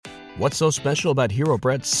What's so special about Hero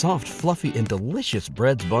Bread's soft, fluffy, and delicious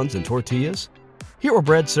breads, buns, and tortillas? Hero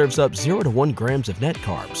Bread serves up 0 to 1 grams of net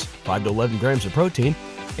carbs, 5 to 11 grams of protein,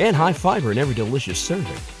 and high fiber in every delicious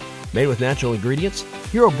serving. Made with natural ingredients,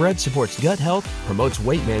 Hero Bread supports gut health, promotes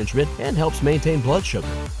weight management, and helps maintain blood sugar.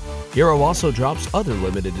 Hero also drops other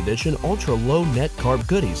limited edition ultra-low net carb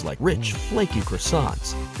goodies like rich, flaky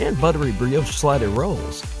croissants and buttery brioche slider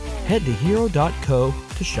rolls. Head to hero.co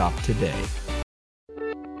to shop today.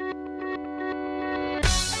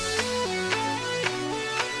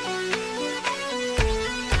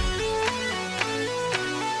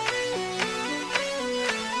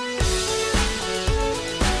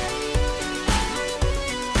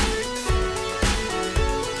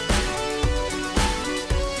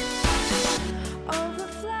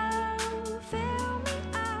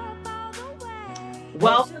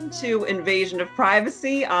 Welcome to Invasion of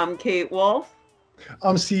Privacy. I'm Kate Wolf.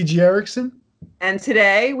 I'm C.G. Erickson. And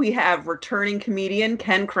today we have returning comedian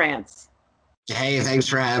Ken Krantz. Hey, thanks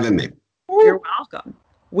for having me. You're welcome.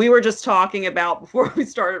 We were just talking about, before we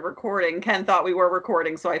started recording, Ken thought we were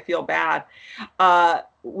recording, so I feel bad.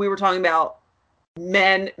 We were talking about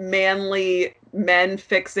manly men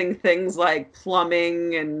fixing things like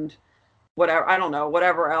plumbing and whatever, I don't know,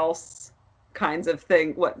 whatever else kinds of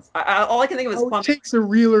thing. All I can think of is plumbing. It takes a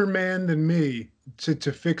realer man than me to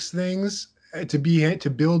fix things, to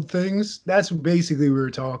build things. That's basically what we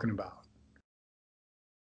were talking about.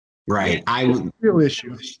 Right. Real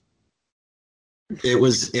issue. It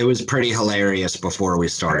was pretty hilarious before we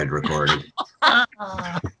started recording. I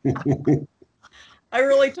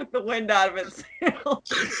really took the wind out of it.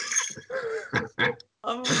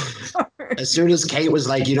 I'm sorry. As soon as Kate was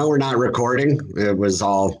like, we're not recording, it was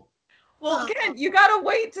all. Well, Ken, you gotta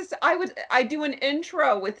wait to. I do an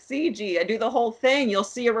intro with CG. I do the whole thing. You'll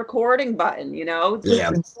see a recording button.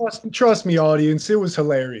 Yeah. Trust me, audience. It was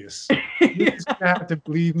hilarious. You just have to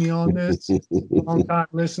believe me on this, long-time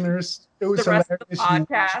listeners. It was the rest hilarious. of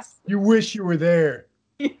the podcast. You wish you were there.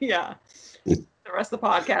 Yeah. The rest of the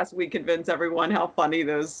podcast, we convince everyone how funny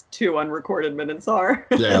those 2 unrecorded minutes are.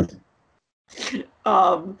 Yeah.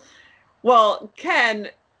 Well, Ken,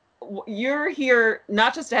 you're here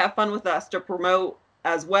not just to have fun with us, to promote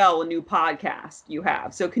as well a new podcast you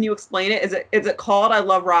have. So can you explain it? Is it called I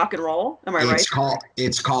Love Rock and Roll? Am I right?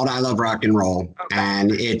 It's called I Love Rock and Roll, okay.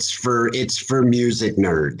 And it's for music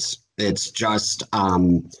nerds. It's just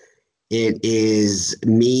it is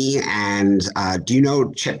me and do you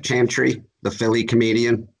know Chip Chantry, the Philly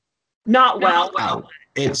comedian? Not well.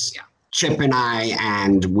 It's Chip and I,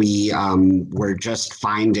 and we're just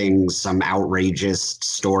finding some outrageous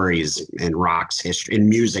stories in in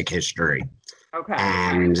music history. Okay.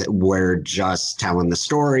 And we're just telling the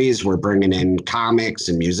stories. We're bringing in comics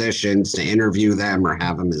and musicians to interview them or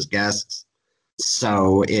have them as guests.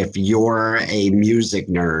 So if you're a music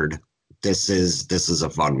nerd, this is a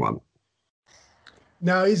fun one.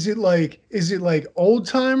 Now, is it like old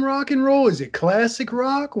time rock and roll? Is it classic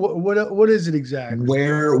rock? What is it exactly?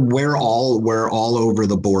 We're all over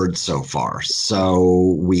the board so far.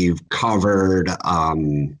 So we covered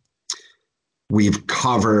Milli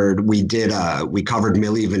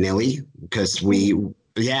Vanilli because we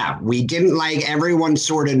didn't everyone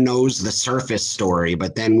sort of knows the surface story,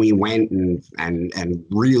 but then we went and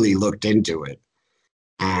really looked into it.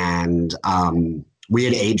 And we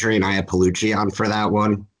had Adrian Iapolucci on for that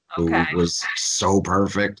one, who was so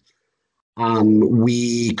perfect.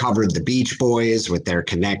 We covered the Beach Boys with their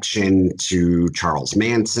connection to Charles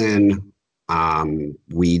Manson.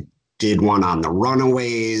 We did one on the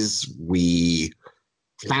Runaways. We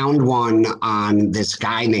found one on this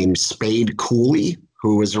guy named Spade Cooley,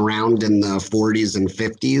 who was around in the 40s and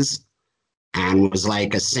 50s and was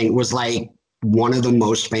like one of the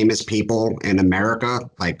most famous people in America,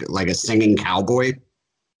 like a singing cowboy.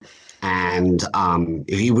 And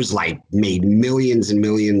he was made millions and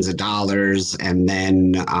millions of dollars, and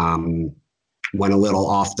then went a little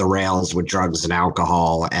off the rails with drugs and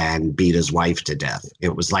alcohol and beat his wife to death.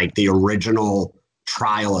 It was like the original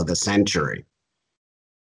trial of the century.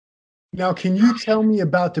 Now, can you tell me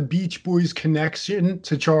about the Beach Boys' connection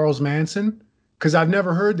to Charles Manson? Because I've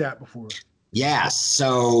never heard that before. Yes.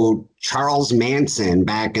 So Charles Manson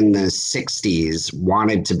back in the 60s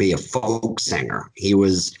wanted to be a folk singer. He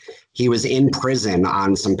was in prison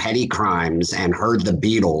on some petty crimes and heard the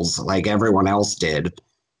Beatles like everyone else did.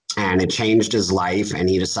 And it changed his life, and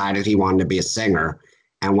he decided he wanted to be a singer.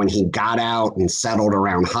 And when he got out and settled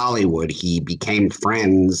around Hollywood, he became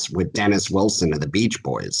friends with Dennis Wilson of the Beach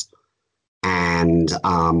Boys. And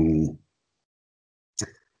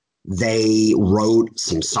they wrote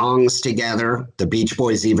some songs together. The Beach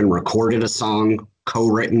Boys even recorded a song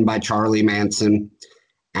co-written by Charlie Manson.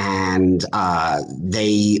 And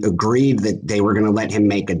they agreed that they were going to let him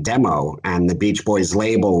make a demo, and the Beach Boys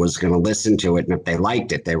label was going to listen to it, and if they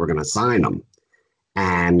liked it, they were going to sign him.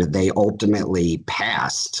 And they ultimately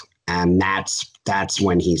passed, and that's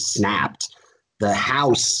when he snapped. The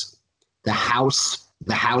house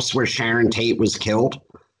where Sharon Tate was killed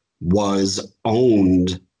was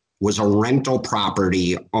a rental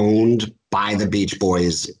property owned by the Beach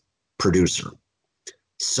Boys producer.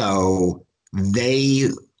 So they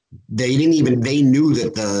knew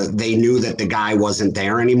that the guy wasn't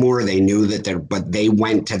there anymore. They knew that but they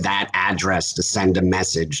went to that address to send a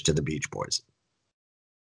message to the Beach Boys.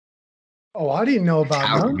 Oh, I didn't know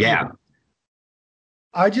about that. Yeah.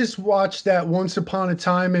 I just watched that Once Upon a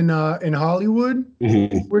Time in Hollywood,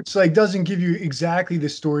 where it's like doesn't give you exactly the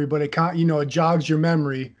story, but it it jogs your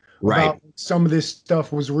memory about some of this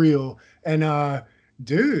stuff was real. And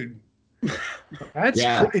dude,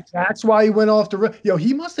 that's why he went off the road.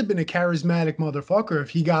 He must have been a charismatic motherfucker if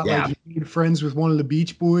he got he made friends with one of the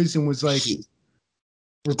Beach Boys and was like.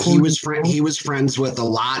 He was friends with a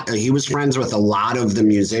lot of the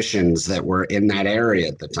musicians that were in that area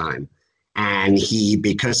at the time. And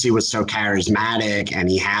because he was so charismatic and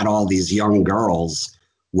he had all these young girls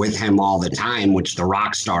with him all the time, which the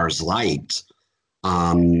rock stars liked,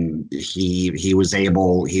 he was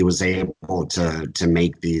able to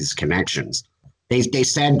make these connections. They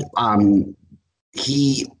said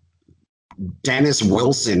Dennis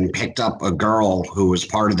Wilson picked up a girl who was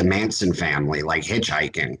part of the Manson family, like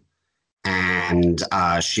hitchhiking. And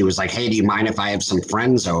she was like, hey, do you mind if I have some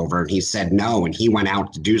friends over? And he said no. And he went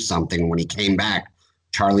out to do something. When he came back,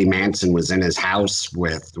 Charlie Manson was in his house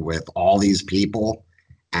with all these people,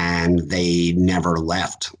 and they never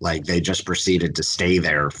left. Like, they just proceeded to stay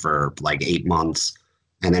there for like 8 months.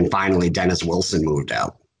 And then finally Dennis Wilson moved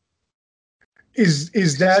out.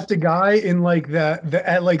 Is that the guy in like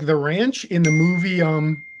at like the ranch in the movie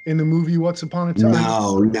Once Upon a Time?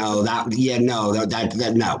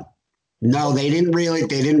 No, they didn't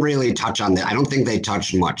really touch on that. I don't think they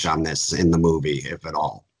touched much on this in the movie, if at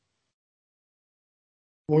all.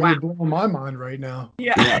 Well, You're blowing my mind right now.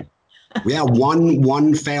 Yeah.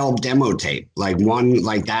 One failed demo tape.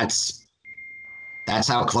 That's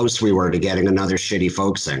how close we were to getting another shitty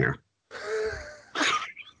folk singer.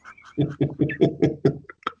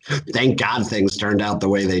 Thank God things turned out the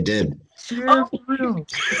way they did. Yeah, for real.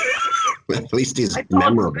 At least he's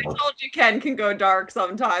memorable. I told you Ken can go dark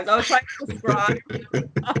sometimes. I was trying to describe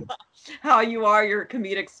how you are, your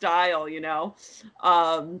comedic style,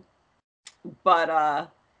 But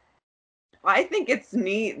I think it's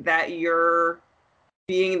neat that you're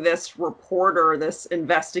being this reporter, this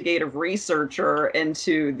investigative researcher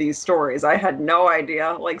into these stories. I had no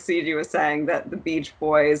idea, like CG was saying, that the Beach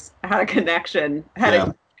Boys had a connection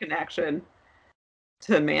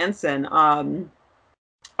to Manson.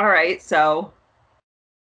 All right, so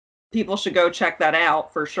people should go check that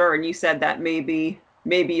out for sure. And you said that maybe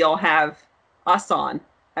you'll have us on.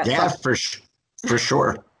 For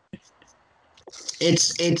sure.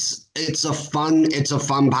 It's a fun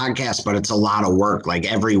podcast, but it's a lot of work.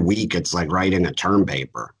 Like every week, it's like writing a term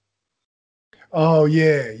paper. Oh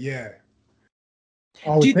yeah.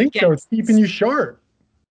 I would think so. It's keeping you sharp.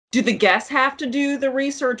 Do the guests have to do the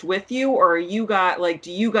research with you, or do you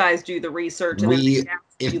guys do the research?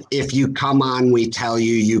 If you come on, we tell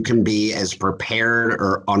you can be as prepared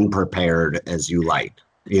or unprepared as you like,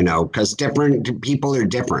 because different people are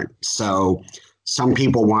different. So some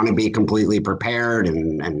people want to be completely prepared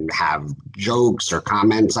and have jokes or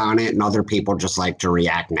comments on it, and other people just like to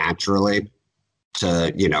react naturally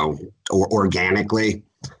to, or organically.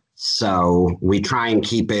 So we try and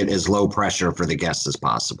keep it as low pressure for the guests as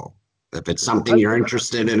possible. If it's something you're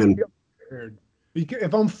interested in.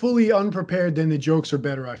 If I'm fully unprepared, then the jokes are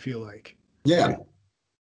better, I feel like. Yeah.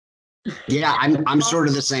 Yeah, I'm sort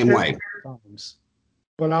of the same way.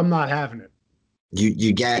 But I'm not having it.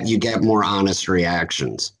 You get more honest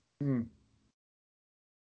reactions.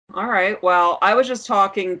 All right. Well, I was just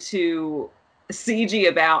talking to CG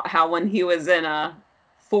about how when he was in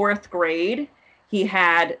fourth grade, he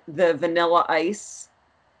had the Vanilla Ice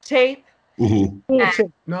tape. Mm-hmm.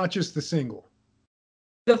 Not just the single.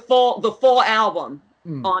 The full album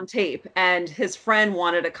on tape, and his friend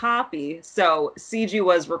wanted a copy. So CG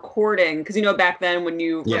was recording, because back then when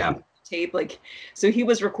you tape, so he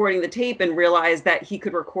was recording the tape and realized that he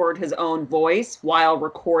could record his own voice while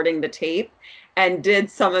recording the tape, and did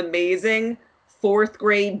some amazing fourth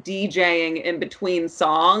grade DJing in between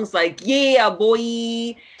songs, like, yeah,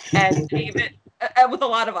 boy, and with a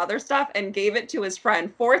lot of other stuff, and gave it to his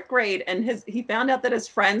friend, 4th grade, and he found out that his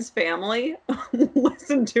friend's family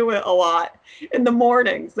listened to it a lot in the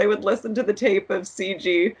mornings. They would listen to the tape of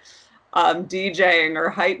CG DJing or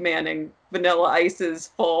hype manning Vanilla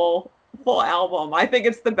Ice's full album. I think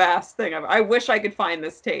it's the best thing ever. I wish I could find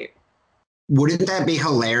this tape. Wouldn't that be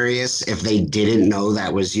hilarious if they didn't know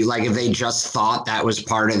that was you? Like if they just thought that was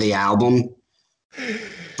part of the album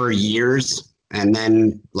for years, and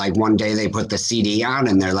then like one day they put the CD on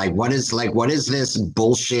and they're like, what is this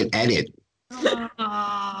bullshit edit?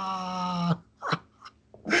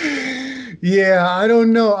 Yeah, I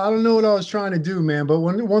don't know. I don't know what I was trying to do, man. But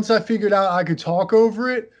once I figured out I could talk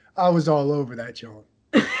over it, I was all over that joint.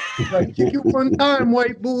 Like, kick it one time,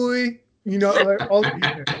 white boy. You know, like all.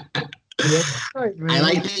 Yeah. Yeah, right, man. I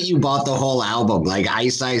like that you bought the whole album. Like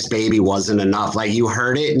Ice Ice Baby wasn't enough. Like you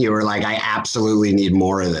heard it and you were like, I absolutely need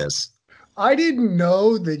more of this. I didn't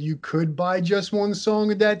know that you could buy just one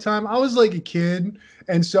song at that time. I was like a kid.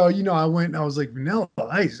 And so, you know, I went and I was like, Vanilla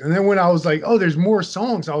Ice. And then when I was like, oh, there's more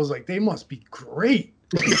songs, I was like, they must be great.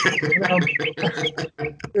 It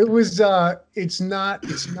was it's not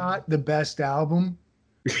the best album,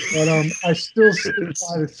 but I still stick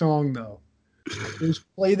by the song though. There's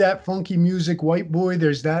Play That Funky Music, White Boy.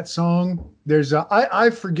 There's that song. There's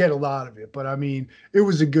I forget a lot of it, but I mean, it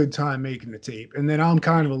was a good time making the tape. And then I'm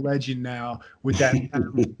kind of a legend now with that.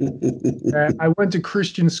 I went to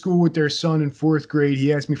Christian school with their son in 4th grade.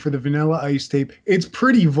 He asked me for the Vanilla Ice tape. It's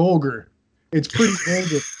pretty vulgar. It's pretty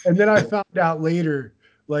vulgar. And then I found out later,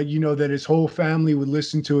 like, you know, that his whole family would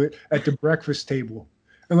listen to it at the breakfast table.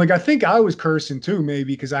 And like, I think I was cursing too,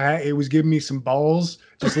 maybe because it was giving me some balls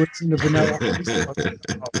just listening to Vanilla Ice.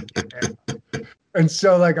 And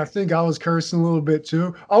so, like, I think I was cursing a little bit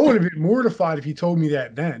too. I would have been mortified if he told me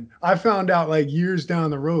that then. I found out like years down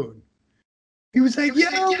the road. He was like,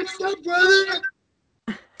 "Yeah, what's up, brother?"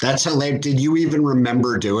 That's hilarious. Did you even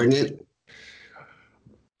remember doing it?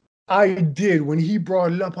 I did. When he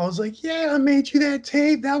brought it up, I was like, "Yeah, I made you that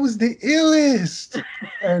tape. That was the illest."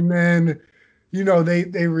 And then, you know,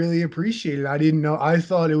 they really appreciated it. I didn't know. I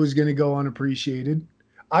thought it was going to go unappreciated.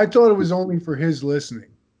 I thought it was only for his listening.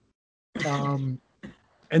 And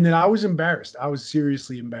then I was embarrassed. I was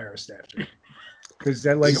seriously embarrassed after, because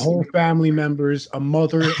that like whole family members, a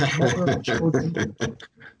mother of children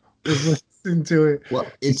was listening to it. Well,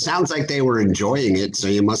 it sounds like they were enjoying it, so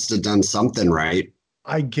you must have done something right.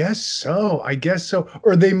 I guess so.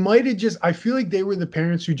 Or they might have just, I feel like they were the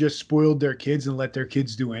parents who just spoiled their kids and let their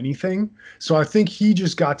kids do anything. So I think he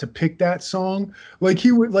just got to pick that song. Like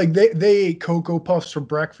he would, like they ate Cocoa Puffs for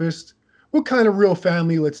breakfast. What kind of real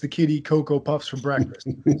family lets the kid eat Cocoa Puffs for breakfast?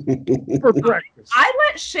 For breakfast. I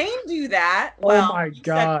let Shane do that. Oh my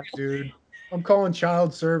God, dude. I'm calling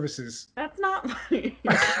child services. That's not funny.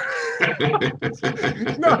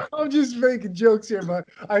 No, I'm just making jokes here, but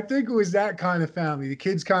I think it was that kind of family. The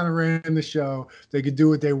kids kind of ran the show. They could do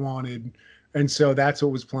what they wanted. And so that's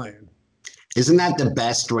what was playing. Isn't that the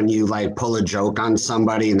best when you like pull a joke on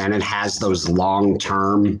somebody and then it has those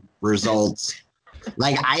long-term results?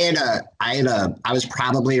 Like I was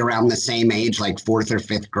probably around the same age, like 4th or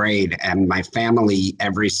 5th grade. And my family,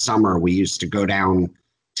 every summer, we used to go down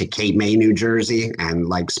to Cape May, New Jersey, and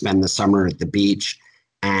like spend the summer at the beach.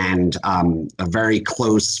 And a very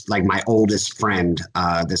close, like my oldest friend,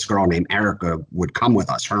 this girl named Erica, would come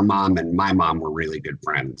with us. Her mom and my mom were really good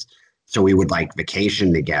friends. So we would like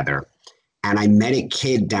vacation together. And I met a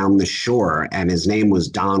kid down the shore and his name was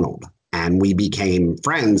Donald. And we became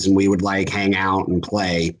friends and we would like hang out and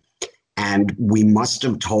play. And we must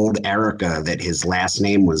have told Erica that his last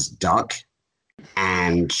name was Duck.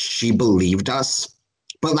 And she believed us.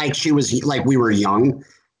 But like she was like, we were young.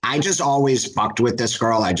 I just always fucked with this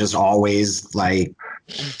girl. I always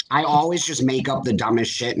just make up the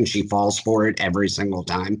dumbest shit and she falls for it every single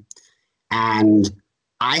time. And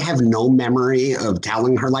I have no memory of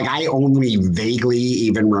telling her, like I only vaguely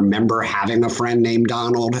even remember having a friend named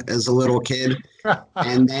Donald as a little kid.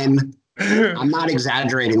 And then I'm not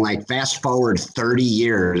exaggerating, like fast forward 30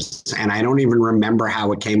 years and I don't even remember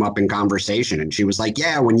how it came up in conversation. And she was like,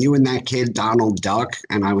 yeah, when you and that kid, Donald Duck.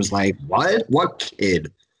 And I was like, what? What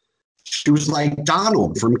kid? She was like,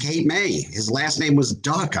 Donald from Cape May. His last name was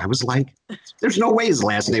Duck. I was like, there's no way his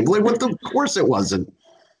last name. Like, of course it wasn't.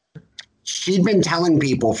 She'd been telling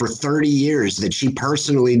people for 30 years that she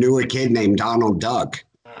personally knew a kid named Donald Duck.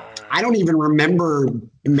 I don't even remember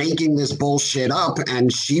making this bullshit up,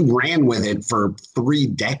 and she ran with it for 3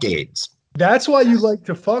 decades. That's why you liked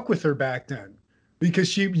to fuck with her back then. Because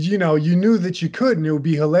she, you know, you knew that you could and it would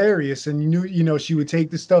be hilarious and you knew, you know, she would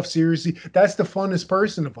take the stuff seriously. That's the funnest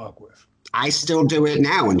person to fuck with. I still do it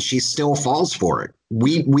now, and she still falls for it.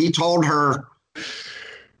 We told her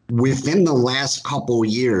within the last couple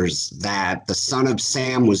years that the son of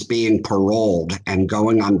Sam was being paroled and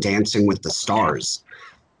going on Dancing with the Stars.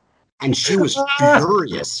 And she was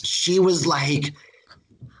furious. She was like,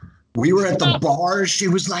 we were at the bar. She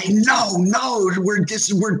was like, no,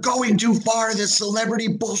 we're going too far. This celebrity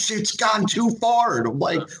bullshit's gone too far. And I'm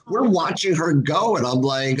like, we're watching her go. And I'm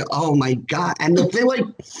like, oh my God. And the thing, like,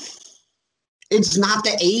 it's not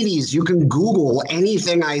the 80s. You can Google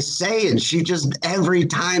anything I say, and she just, every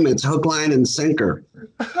time it's hook, line, and sinker.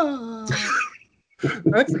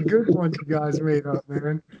 That's a good one you guys made up,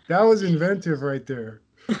 man. That was inventive right there.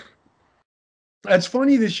 That's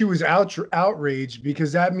funny that she was outraged,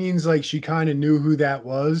 because that means like she kind of knew who that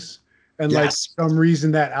was, and like for some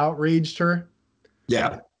reason that outraged her.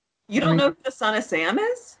 Yeah. You don't know who the son of Sam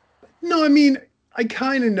is? No, I mean, I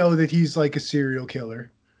kind of know that he's like a serial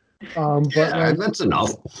killer. But like, that's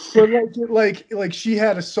enough. But like she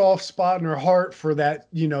had a soft spot in her heart for that,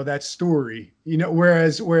 that story,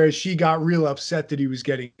 whereas she got real upset that he was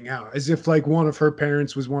getting out, as if like one of her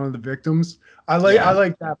parents was one of the victims. I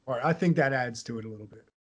like that part. I think that adds to it a little bit.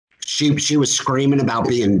 She was screaming about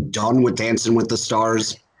being done with Dancing with the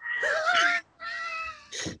Stars.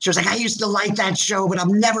 She was like, I used to like that show, but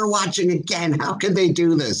I'm never watching again. How could they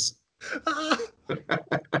do this?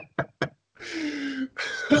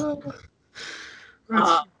 That's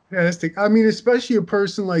fantastic. I mean, especially a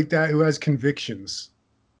person like that who has convictions.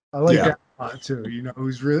 I like that a lot too.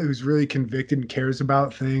 Who's really convicted and cares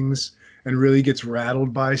about things and really gets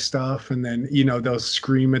rattled by stuff, and then they'll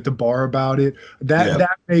scream at the bar about it.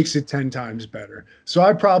 That makes it 10 times better. So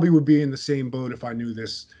I probably would be in the same boat if I knew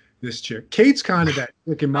this chick. Kate's kind of that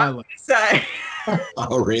chick in my life.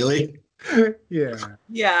 Oh, really? Yeah.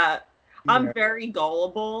 Yeah. I'm very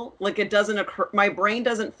gullible. Like, it doesn't occur. My brain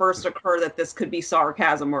doesn't first occur that this could be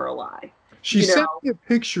sarcasm or a lie. She sent me a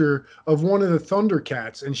picture of one of the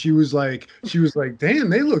Thundercats, and she was like,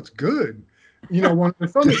 damn, they looked good. One of the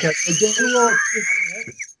Thundercats, like, they were all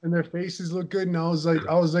and their faces look good. And I was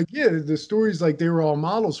like, yeah, the story's like they were all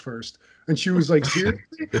models first. And she was like,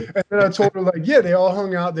 seriously? And then I told her, like, yeah, they all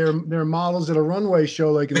hung out. They're models at a runway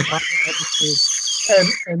show, like in the pilot episode.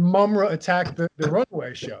 And Mumra attacked the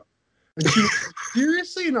runway show. And she was like,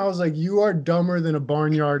 seriously? And I was like, you are dumber than a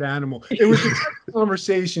barnyard animal. It was a text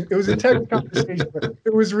conversation. But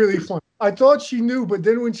it was really fun. I thought she knew, but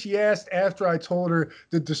then when she asked after I told her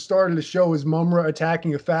that the start of the show was Mumra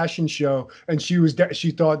attacking a fashion show, and she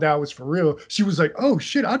thought that was for real, she was like, oh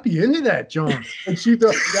shit, I'd be into that, John. And she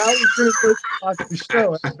thought that was going to watch the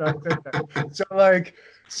show after I said that.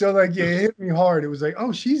 So yeah, it hit me hard. It was like,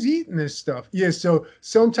 oh, she's eating this stuff. Yeah, so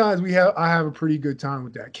sometimes I have a pretty good time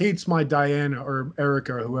with that. Kate's my Diana or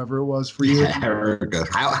Erica or whoever it was for you. Yeah, Erica.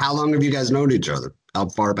 How long have you guys known each other? How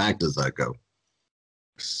far back does that go?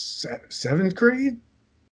 7th grade?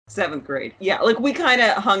 7th grade. Yeah, like we kind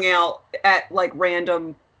of hung out at like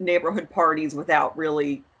random neighborhood parties without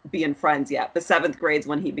really being friends yet. But 7th grade's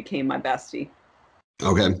when he became my bestie.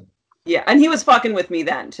 Okay. Yeah, and he was fucking with me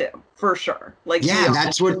then too, for sure. Like, yeah,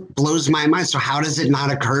 that's what blows my mind. So how does it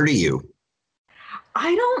not occur to you?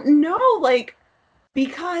 I don't know, like,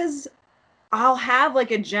 because I'll have like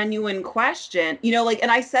a genuine question, like, and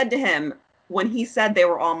I said to him when he said they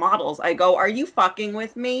were all models, I go, are you fucking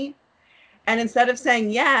with me? And instead of saying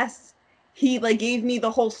yes, he like gave me the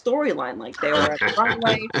whole storyline. Like, they were at the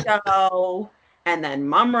runway show, and then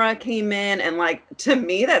Mumra came in, and like, to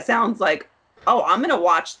me, that sounds like, oh, I'm gonna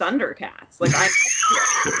watch Thundercats. Like, I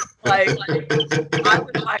was like,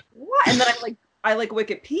 what? And then I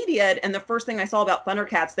Wikipedia'd, and the first thing I saw about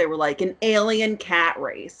Thundercats, they were like an alien cat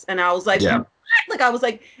race, and I was like, what? Like, I was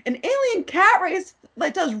like, an alien cat race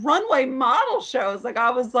that does runway model shows. Like, I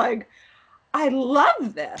was like, I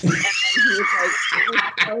love this. And then he was like,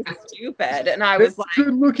 it was so stupid, and I was like,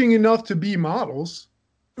 good looking enough to be models.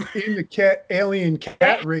 In the alien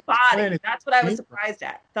cat race. That's what I was surprised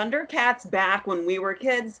at. Thundercats back when we were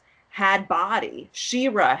kids had body.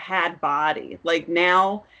 She-Ra had body. Like,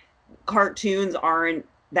 now cartoons aren't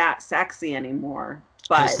that sexy anymore.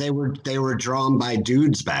 But they were drawn by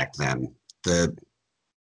dudes back then. The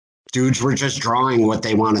dudes were just drawing what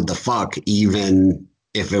they wanted to fuck, even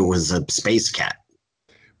if it was a space cat.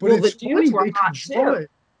 But the dudes were hot too.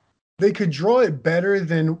 They could draw it better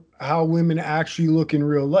than how women actually look in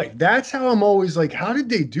real life. That's how I'm always like, how did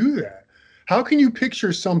they do that? How can you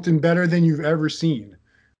picture something better than you've ever seen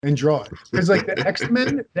and draw it? Because like the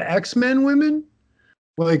X-Men women,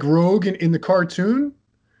 like Rogue in the cartoon,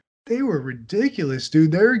 they were ridiculous,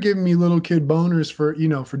 dude. They were giving me little kid boners for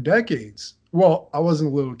decades. Well, I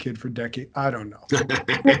wasn't a little kid for decades. I don't know.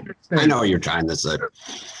 I know what you're trying to say.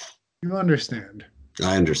 You understand.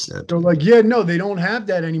 I understand. So like, yeah, no, they don't have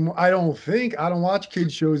that anymore. I don't think. I don't watch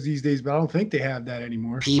kids shows these days, but I don't think they have that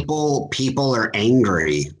anymore. People are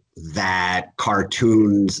angry that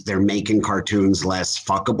they're making cartoons less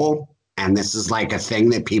fuckable. And this is like a thing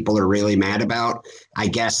that people are really mad about. I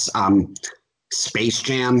guess Space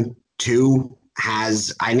Jam 2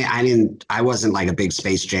 has I wasn't like a big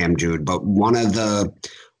Space Jam dude, but one of the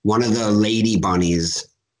lady bunnies,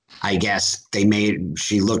 I guess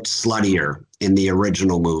she looked sluttier in the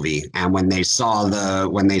original movie. And when they saw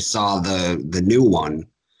the new one,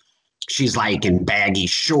 she's like in baggy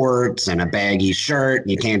shorts and a baggy shirt,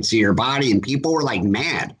 and you can't see her body, and people were like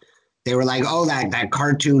mad. They were like, "Oh, that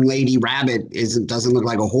cartoon lady rabbit doesn't look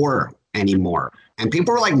like a whore anymore," and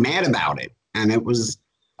people were like mad about it. And it was.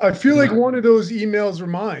 I feel like one of those emails were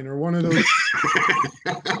mine, or one of those.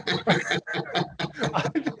 I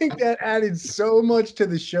think that added so much to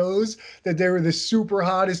the shows that they were the super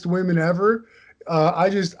hottest women ever. I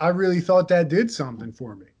really thought that did something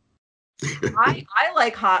for me. I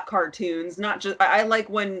like hot cartoons, not just I like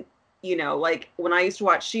when, like when I used to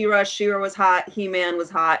watch She-Ra was hot, He-Man was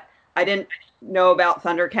hot. I didn't know about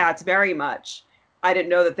Thundercats very much. I didn't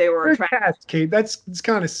know that they were attractive. Cats, Kate. It's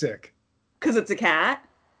kind of sick. Because it's a cat?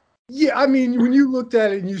 Yeah, I mean, when you looked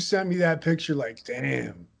at it and you sent me that picture, like,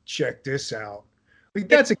 damn, check this out. Like,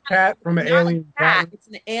 that's a cat from an alien cat. It's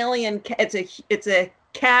an alien cat. It's a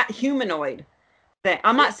cat humanoid thing.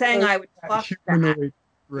 I'm not saying I would fuck humanoid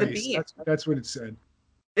that. Race. That's what it said.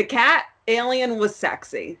 The cat alien was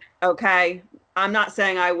sexy, okay? I'm not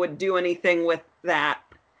saying I would do anything with that.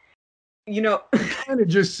 I kind of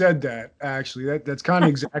just said that, actually. That's kind of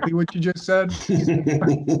exactly what you just said.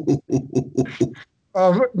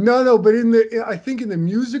 No, but I think in the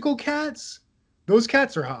musical Cats, those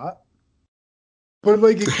cats are hot. But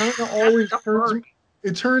like it kind of always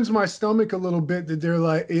turns my stomach a little bit that they're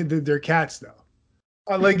like that they're cats though.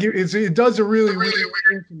 It does a really weird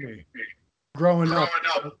thing to me. Growing up,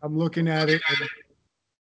 I'm looking at it and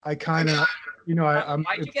I kind of, I'm.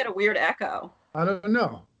 Why'd you get a weird echo? I don't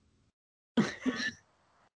know.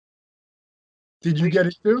 Did you get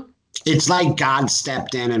it too? It's like God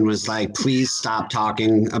stepped in and was like, please stop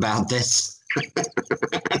talking about this.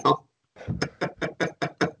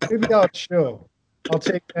 Maybe I'll chill. I'll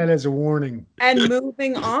take that as a warning. And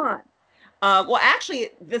moving on. Well, actually,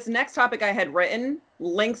 this next topic I had written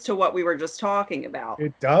links to what we were just talking about.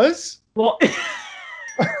 It does? Well,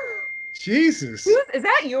 Jesus. Is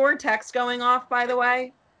that your text going off, by the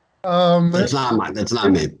way? That's not mine. That's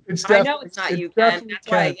not me. I know it's not you, Ken. That's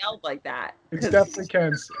why I yelled like that. It's definitely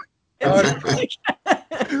Ken's. I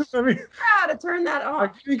to turn that off. I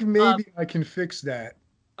think maybe I can fix that.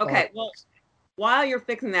 Okay, well, while you're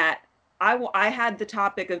fixing that, I had the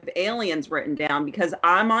topic of aliens written down because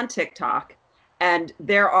I'm on TikTok, and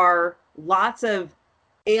there are lots of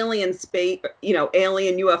alien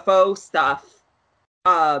alien UFO stuff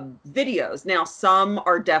videos. Now, some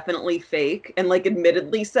are definitely fake and like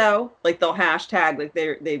admittedly so. Like they'll hashtag like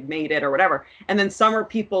they've made it or whatever, and then some are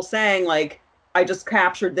people saying like, I just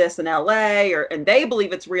captured this in LA, and they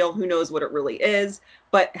believe it's real. Who knows what it really is?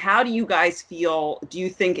 But how do you guys feel? Do you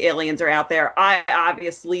think aliens are out there? I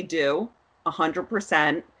obviously do,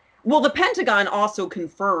 100%. Well, the Pentagon also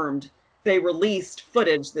confirmed, they released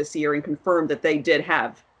footage this year and confirmed that they did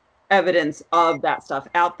have evidence of that stuff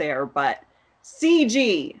out there. But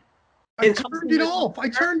CG. I turned it off. I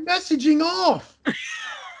turned messaging off.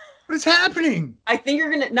 What is happening? I think you're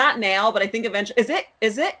going to, not now, but I think eventually. Is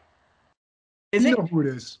it? You know who it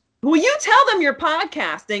is. Will you tell them you're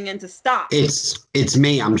podcasting and to stop? It's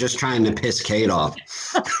me. I'm just trying to piss Kate off.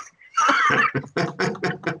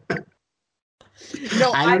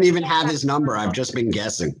 No, I don't even have his number. I've just been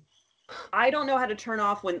guessing. I don't know how to turn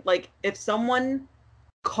off when, like, if someone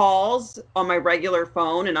calls on my regular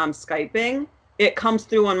phone and I'm Skyping, it comes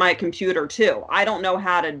through on my computer too. I don't know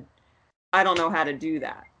how to do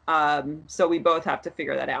that. So we both have to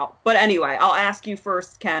figure that out. But anyway, I'll ask you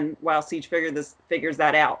first, Ken, while Siege figures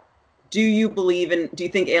that out. Do you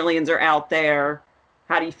think aliens are out there?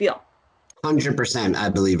 How do you feel? 100% I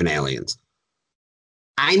believe in aliens.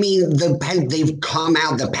 I mean, they've come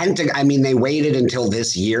out, the Pentagon, I mean, they waited until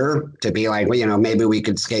this year to be like, well, maybe we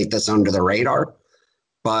could skate this under the radar.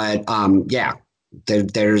 But yeah,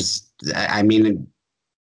 there's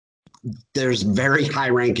very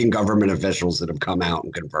high-ranking government officials that have come out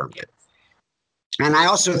and confirmed it. And I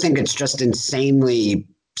also think it's just insanely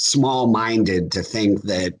small-minded to think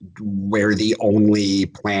that we're the only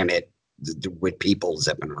planet with people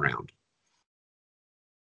zipping around.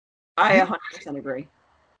 I 100% agree.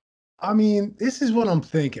 I mean, this is what I'm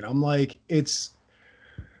thinking. I'm like,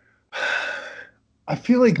 I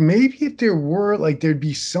feel like maybe if there were like there'd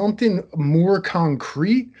be something more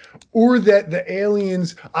concrete, or that the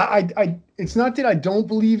aliens. It's not that I don't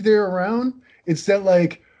believe they're around. It's that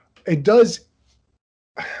like it does.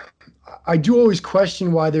 I do always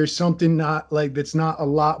question why there's something not like that's not a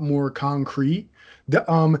lot more concrete.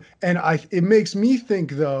 And it makes me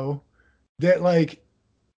think though that like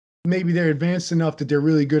maybe they're advanced enough that they're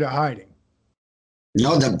really good at hiding.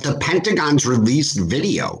 No, the Pentagon's released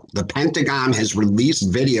video. The Pentagon has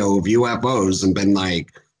released video of UFOs and been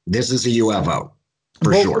like, this is a UFO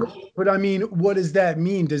for sure. But I mean, what does that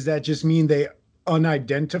mean? Does that just mean they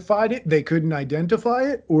unidentified it? They couldn't identify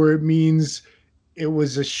it? Or it means it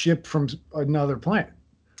was a ship from another planet?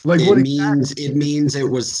 Like it means it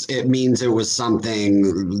was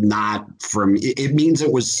something not from it means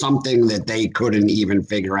it was something that they couldn't even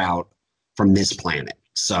figure out from this planet.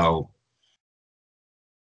 So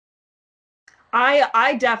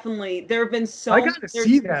I definitely, there have been so I got to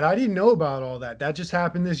see that. I didn't know about all that. That just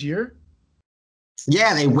happened this year?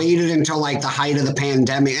 Yeah, they waited until like the height of the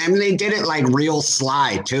pandemic. I mean, they did it like real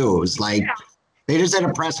sly too. It was like they just had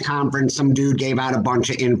a press conference. Some dude gave out a bunch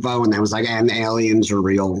of info and that was like, and aliens are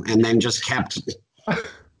real. And then just kept.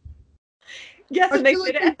 Yes, and they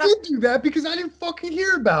did do that because I didn't fucking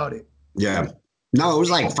hear about it. Yeah. No, it was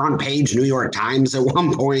like front page New York Times at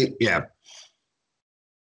one point. Yeah.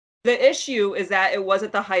 The issue is that it was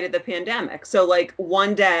at the height of the pandemic. So like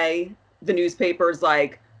one day the newspaper's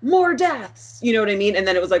like, more deaths, you know what I mean? And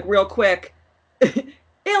then it was like real quick,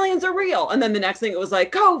 aliens are real. And then the next thing it was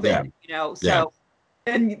like COVID, you know? So,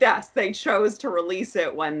 and yes, they chose to release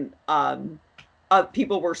it when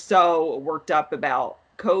people were so worked up about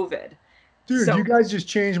COVID. Dude, you guys just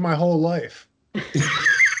changed my whole life.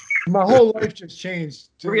 My whole life just changed.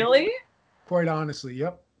 Really? Quite honestly,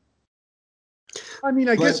 yep. I mean,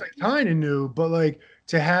 I guess I kind of knew, but like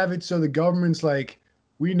to have it so the government's like,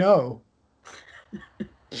 we know.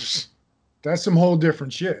 That's some whole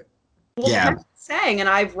different shit. Well, I'm saying, and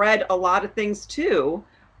I've read a lot of things too,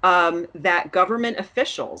 that government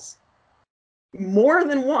officials, more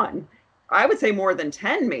than one, I would say more than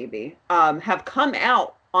 10 maybe, have come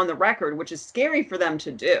out on the record, which is scary for them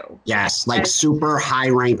to do. Yes, like super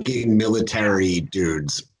high-ranking military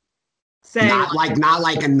dudes. Saying, not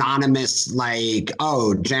like anonymous, like,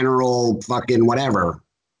 oh, General fucking whatever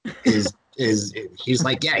is he's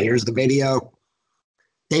like, yeah, here's the video.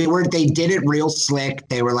 They did it real slick.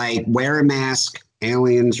 They were like, wear a mask,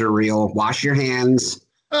 aliens are real, wash your hands.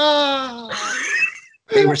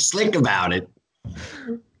 They were slick about it.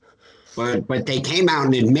 But they came out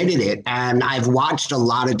and admitted it, and I've watched a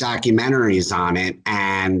lot of documentaries on it,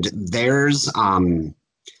 and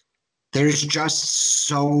there's just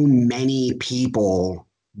so many people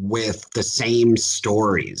with the same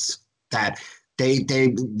stories that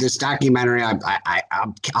this documentary,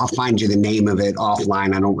 I'll find you the name of it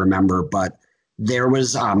offline. I don't remember, but there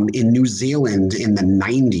was in New Zealand in the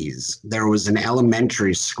 90s, there was an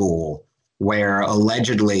elementary school where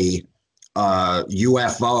allegedly a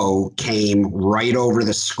UFO came right over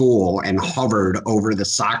the school and hovered over the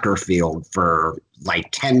soccer field for like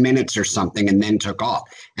 10 minutes or something and then took off.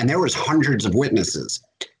 And there was hundreds of witnesses.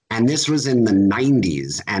 And this was in the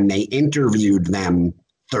 90s, and they interviewed them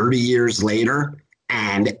 30 years later,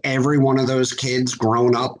 and every one of those kids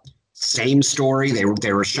grown up, same story.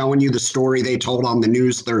 They were showing you the story they told on the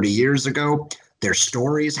news 30 years ago. Their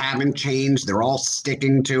stories haven't changed. They're all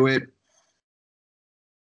sticking to it.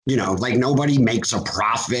 You know, like nobody makes a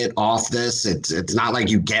profit off this. It's not like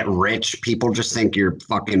you get rich. People just think you're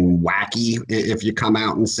fucking wacky if you come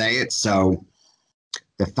out and say it. So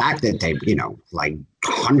the fact that they, you know, like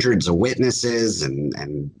hundreds of witnesses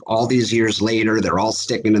and all these years later, they're all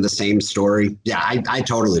sticking to the same story. Yeah, I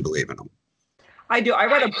totally believe in them. I do. I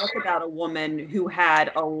read a book about a woman who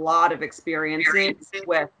had a lot of experiences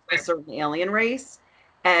with a certain alien race,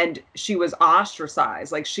 and she was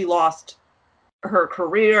ostracized. Like she lost her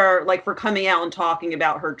career, like for coming out and talking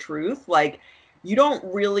about her truth. Like you don't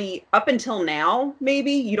really, up until now,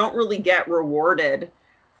 maybe you don't really get rewarded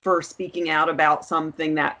for speaking out about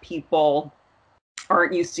something that people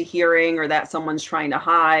aren't used to hearing or that someone's trying to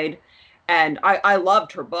hide. And I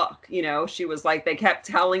loved her book. You know, she was like, they kept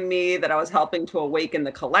telling me that I was helping to awaken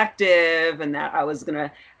the collective and that I was going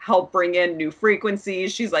to help bring in new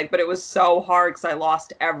frequencies. She's like, but it was so hard because I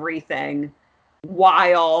lost everything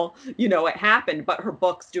while, you know, it happened. But her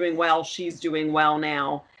book's doing well. She's doing well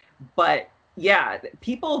now. But yeah,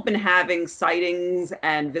 people have been having sightings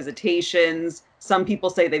and visitations. Some people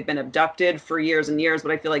say they've been abducted for years and years,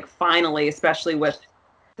 but I feel like finally, especially with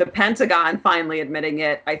the Pentagon finally admitting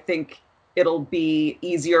it, I think it'll be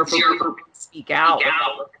easier for people to speak out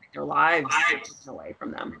without living their lives taken away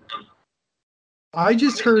from them. I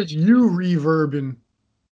just heard you reverbing.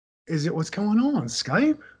 Is it what's going on?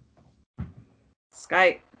 Skype?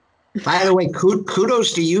 Skype. By the way,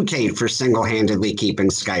 kudos to you, Kate, for single-handedly keeping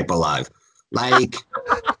Skype alive. Like,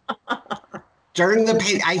 during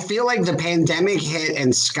I feel like the pandemic hit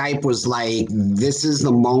and Skype was like, this is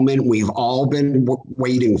the moment we've all been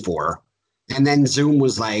waiting for. And then Zoom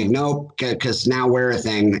was like, nope, because now we're a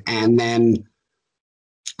thing. And then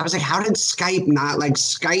I was like, how did Skype not, like,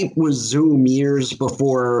 Skype was Zoom years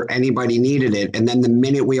before anybody needed it. And then the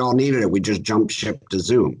minute we all needed it, we just jumped ship to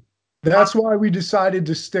Zoom. That's why we decided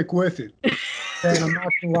to stick with it. And I'm not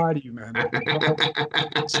gonna lie to you, man.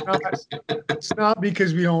 It's not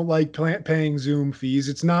because we don't like paying Zoom fees.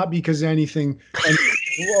 It's not because anything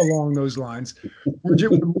along those lines.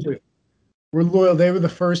 We're loyal. They were the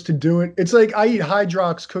first to do it. It's like I eat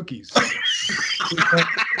Hydrox cookies.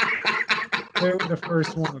 They were the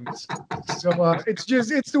first ones. So it's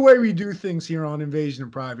the way we do things here on Invasion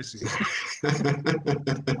of Privacy.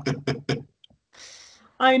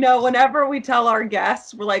 I know whenever we tell our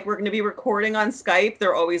guests we're going to be recording on Skype,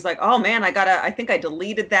 they're always like, oh man, I think I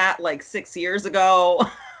deleted that like 6 years ago.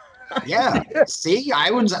 Yeah. See,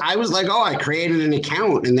 I was like, oh, I created an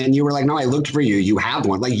account. And then you were like, no, I looked for you. You have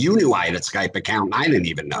one. Like, you knew I had a Skype account. And I didn't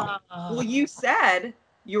even know. Well, you said,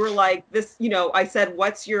 you were like this, I said,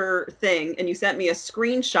 what's your thing? And you sent me a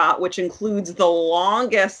screenshot, which includes the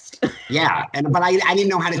longest. Yeah. But I didn't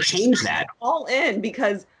know how to change that. All in,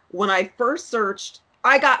 because when I first searched,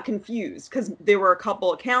 I got confused because there were a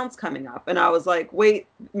couple accounts coming up and I was like, wait,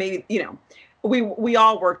 maybe, we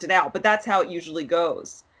all worked it out, but that's how it usually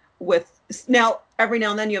goes now, every now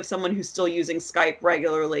and then you have someone who's still using Skype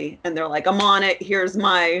regularly and they're like, I'm on it. Here's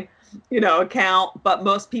my, account. But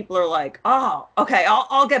most people are like, oh, okay,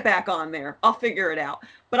 I'll get back on there. I'll figure it out.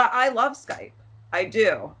 But I love Skype. I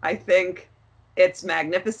do. I think it's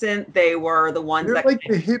magnificent. They were the ones they're like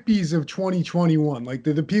the hippies of 2021. Like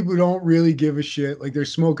they're the people who don't really give a shit. Like they're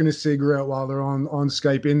smoking a cigarette while they're on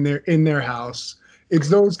Skype in their house. It's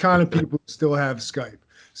those kind of people who still have Skype.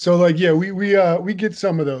 So like, yeah, we get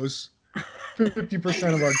some of those.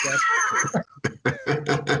 50% of our guests.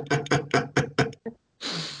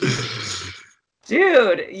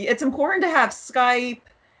 Dude, it's important to have Skype.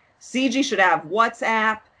 CG should have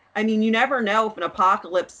WhatsApp. I mean, you never know if an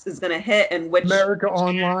apocalypse is going to hit and which America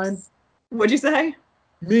Online. What'd you say?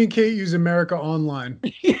 Me and Kate use America Online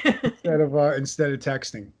instead of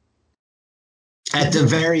texting. At the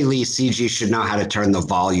very least, CG should know how to turn the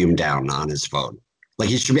volume down on his phone. Like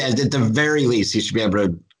he should be, at the very least, he should be able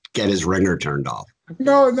to get his ringer turned off.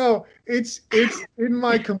 No, it's in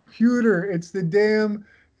my computer. It's the damn.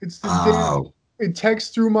 It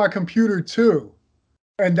texts through my computer too.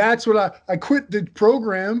 And that's what I quit the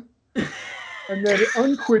program and then it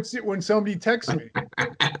unquits it when somebody texts me.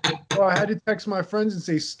 So I had to text my friends and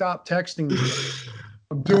say, stop texting me.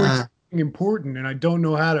 I'm doing something important and I don't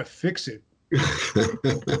know how to fix it.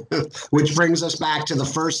 Which brings us back to the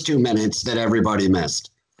first 2 minutes that everybody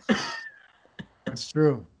missed. That's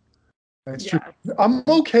true. That's true. I'm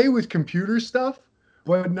okay with computer stuff,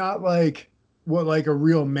 but not like what like a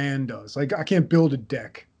real man does. Like I can't build a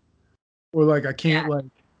deck. Or like I can't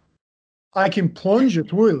I can plunge a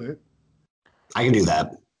toilet. I can do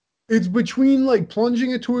that. It's between like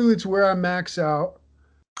plunging a toilet's where I max out,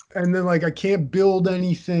 and then like I can't build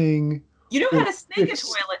anything. You know how to snake a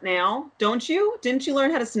toilet now, don't you? Didn't you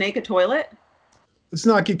learn how to snake a toilet? Let's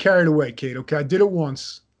not get carried away, Kate. Okay, I did it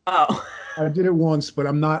once. Oh. I did it once, but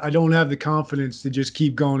I don't have the confidence to just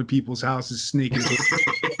keep going to people's houses sneaking.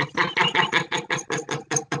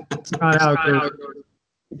 It's not how it goes.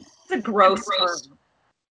 It's a gross term.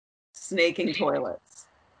 Snaking toilets.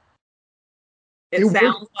 It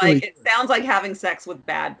sounds like having sex with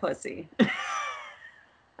bad pussy.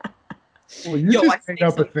 Well, you just made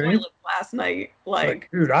up a thing last night. Like,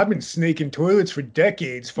 dude, I've been snaking toilets for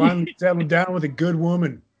decades. Finally settled down with a good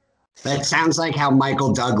woman. That sounds like how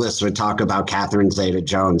Michael Douglas would talk about Catherine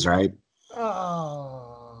Zeta-Jones, right?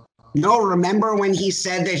 Oh. No, remember when he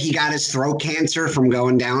said that he got his throat cancer from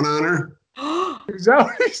going down on her? Is that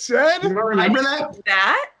what he said? You don't remember that?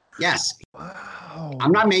 That? Yes. Wow.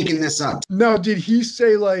 I'm not making this up. No, did he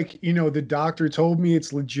say like, the doctor told me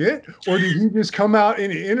it's legit? Or did he just come out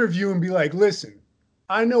in an interview and be like, listen,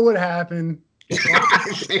 I know what happened.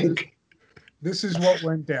 I think this is what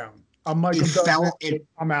went down. I'm Michael Douglas.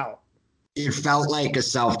 I'm out. It felt like a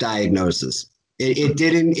self-diagnosis.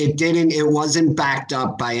 It wasn't backed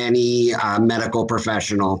up by any medical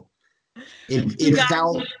professional. It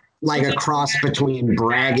felt like a cross between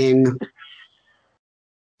bragging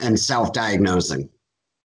and self-diagnosing.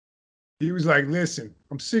 He was like, listen,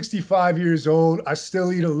 I'm 65 years old. I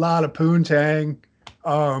still eat a lot of poontang.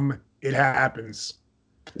 It happens.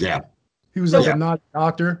 Yeah. He was like, I'm not a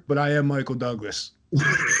doctor, but I am Michael Douglas.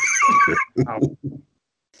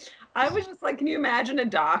 I was just like, can you imagine a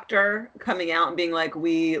doctor coming out and being like,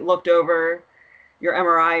 we looked over your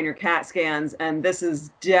MRI and your CAT scans, and this is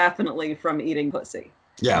definitely from eating pussy.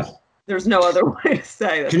 Yeah. There's no other way to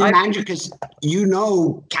say this. Can you imagine? Because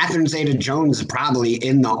Catherine Zeta-Jones is probably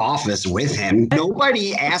in the office with him.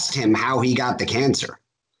 Nobody asked him how he got the cancer.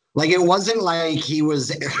 Like, it wasn't like he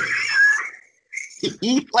was...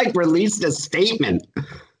 he, like, released a statement. It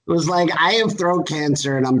was like, I have throat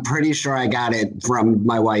cancer, and I'm pretty sure I got it from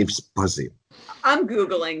my wife's pussy. I'm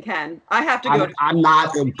Googling, Ken. I have to go. I'm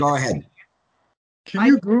not... Go ahead. Can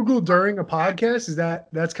you Google during a podcast?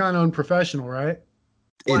 That's kind of unprofessional, right?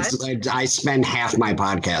 It's like I spend half my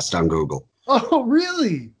podcast on Google. Oh,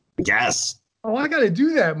 really? Yes. Oh, I got to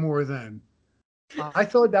do that more then. I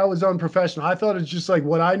thought that was unprofessional. I thought it's just like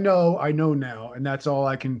what I know now, and that's all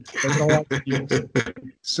I can use.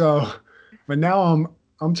 So, but now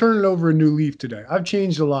I'm turning over a new leaf today. I've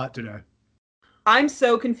changed a lot today. I'm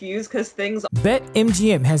so confused because things...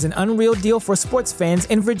 BetMGM has an unreal deal for sports fans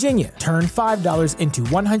in Virginia. Turn $5 into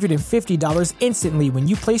 $150 instantly when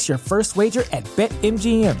you place your first wager at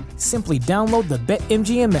BetMGM. Simply download the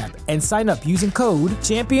BetMGM app and sign up using code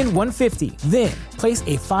Champion150. Then, place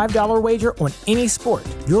a $5 wager on any sport.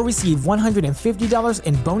 You'll receive $150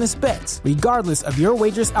 in bonus bets, regardless of your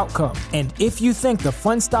wager's outcome. And if you think the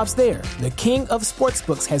fun stops there, the king of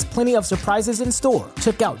sportsbooks has plenty of surprises in store.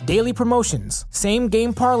 Check out daily promotions,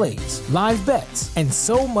 same-game parlays, live bets, and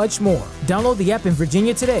so much more. Download the app in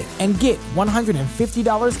Virginia today and get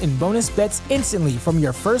 $150 in bonus bets instantly from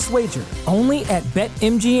your first wager. Only at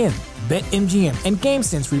BetMGM. BetMGM and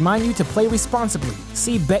GameSense remind you to play responsibly.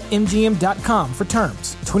 See BetMGM.com for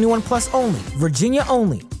terms. 21 plus only. Virginia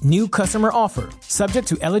only. New customer offer. Subject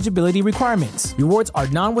to eligibility requirements. Rewards are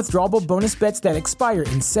non-withdrawable bonus bets that expire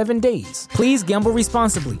in 7 days. Please gamble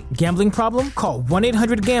responsibly. Gambling problem? Call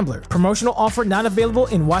 1-800-GAMBLER. Promotional offer not available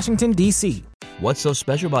in Washington, D.C. What's so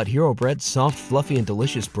special about Hero Bread's soft, fluffy, and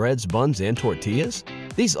delicious breads, buns, and tortillas?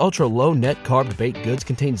 These ultra-low net-carb baked goods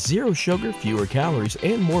contain zero sugar, fewer calories,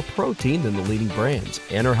 and more protein than the leading brands,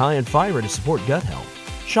 and are high in fiber to support gut health.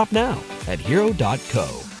 Shop now at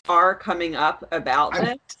hero.co. Are coming up about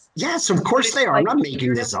this. Yes, of course they are. I'm not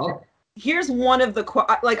making this up. Here's one of the,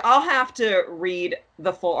 I'll have to read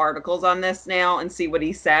the full articles on this now and see what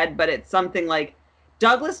he said, but it's something like,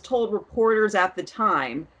 Douglas told reporters at the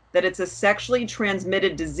time that it's a sexually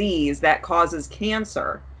transmitted disease that causes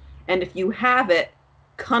cancer. And if you have it,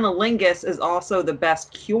 cunnilingus is also the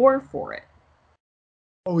best cure for it.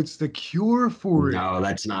 Oh, it's the cure for it. No,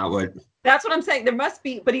 that's not what... That's what I'm saying. There must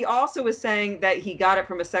be, but he also is saying that he got it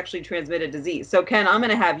from a sexually transmitted disease. So, Ken, I'm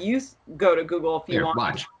going to have you go to Google if you want.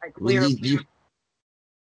 Watch.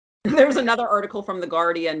 There's another article from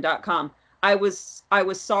theguardian.com. I was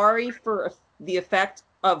sorry for the effect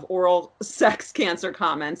of oral sex cancer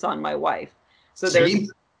comments on my wife. So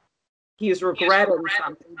he's regretting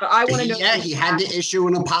something. But I want to know. Yeah, he had to issue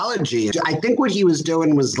an apology. I think what he was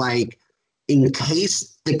doing was like, in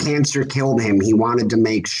case the cancer killed him, he wanted to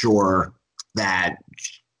make sure that...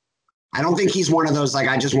 I don't think he's one of those, like,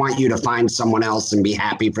 I just want you to find someone else and be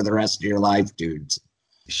happy for the rest of your life dudes.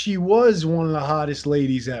 She was one of the hottest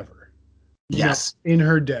ladies ever. Yes. In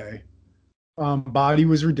her day. Body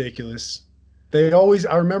was ridiculous.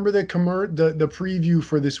 I remember the preview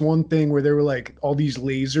for this one thing where there were like all these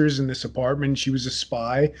lasers in this apartment. She was a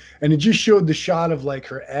spy, and it just showed the shot of like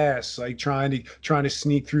her ass, like trying to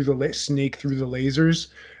snake through the lasers,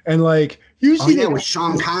 and like usually with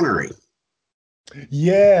Sean Connery.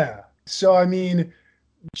 Yeah. So I mean,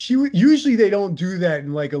 usually they don't do that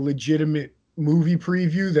in like a legitimate movie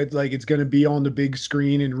preview that like it's going to be on the big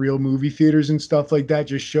screen in real movie theaters and stuff like that.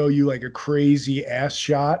 Just show you like a crazy ass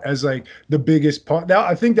shot as like the biggest part. Now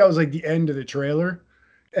I think that was like the end of the trailer,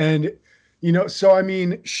 and so I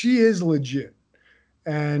mean she is legit,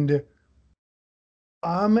 and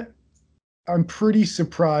I'm pretty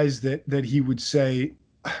surprised that he would say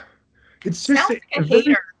it's just a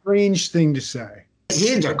very strange thing to say. He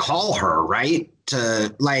had to call her, right?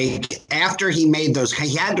 To like after he made those,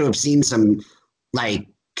 he had to have seen some like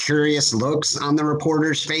curious looks on the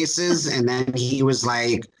reporters' faces, and then he was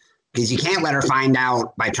like, because you can't let her find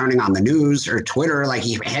out by turning on the news or Twitter. Like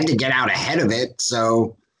he had to get out ahead of it.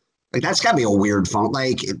 So like that's got to be a weird phone.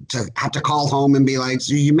 Like to have to call home and be like,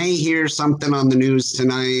 so you may hear something on the news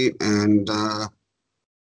tonight, and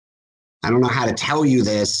I don't know how to tell you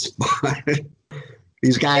this, but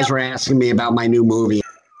these guys were asking me about my new movie.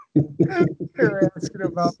 They're asking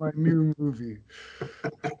about my new movie.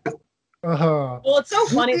 Well, it's so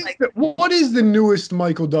funny. What is the newest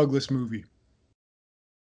Michael Douglas movie?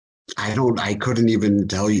 I couldn't even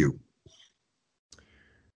tell you.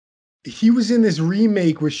 He was in this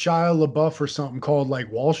remake with Shia LaBeouf or something called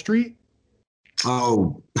like Wall Street.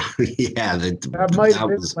 Oh, yeah. That might have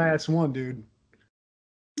been the last one, dude.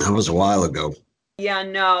 That was a while ago. Yeah,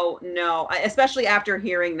 no. Especially after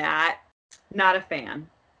hearing that, not a fan.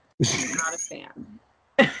 Not a fan.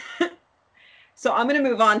 So I'm going to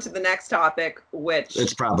move on to the next topic, which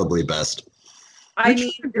it's probably best. I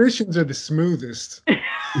mean, transitions are the smoothest.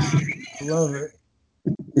 Love it.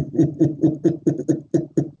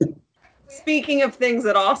 Speaking of things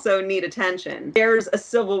that also need attention, there's a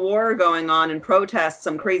civil war going on and protests,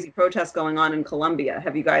 some crazy protests going on in Colombia.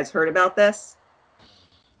 Have you guys heard about this?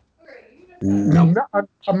 No.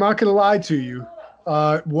 I'm not going to lie to you.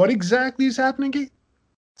 What exactly is happening, Kate?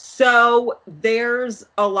 So there's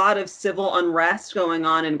a lot of civil unrest going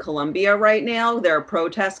on in Colombia right now. There are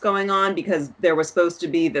protests going on because there was supposed to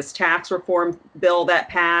be this tax reform bill that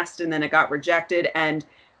passed and then it got rejected. And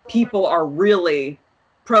people are really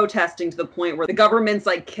protesting to the point where the government's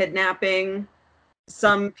like kidnapping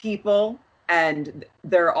some people. And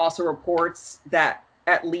there are also reports that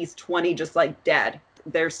at least 20 just like dead.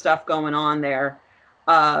 There's stuff going on there.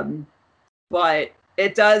 But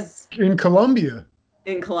it does. In Colombia.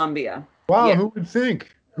 In Colombia. Wow, yeah. Who would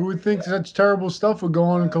think? Who would think such terrible stuff would go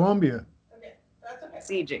on in Colombia?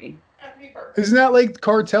 CG. Isn't that like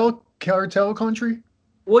cartel country?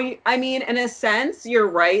 Well, I mean, in a sense, you're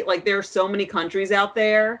right. Like, there are so many countries out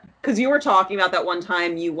there. Because you were talking about that one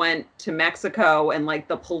time you went to Mexico and, like,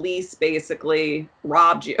 the police basically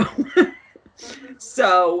robbed you.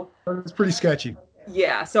 So. It's pretty sketchy.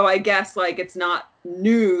 Yeah, so I guess, like, it's not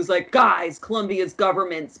news. Like, guys, Colombia's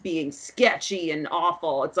government's being sketchy and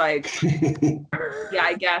awful. It's like, yeah,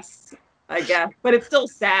 I guess. But it's still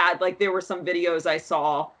sad. Like, there were some videos I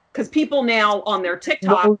saw. Because people now on their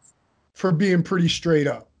TikTok. For being pretty straight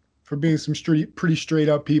up. For being some pretty straight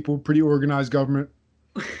up people, pretty organized government.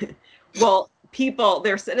 Well,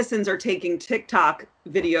 their citizens are taking TikTok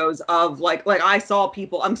videos of like I saw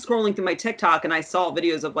people, I'm scrolling through my TikTok and I saw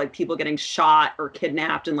videos of like people getting shot or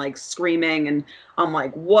kidnapped and like screaming. And I'm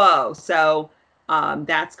like, whoa. So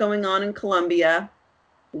that's going on in Colombia.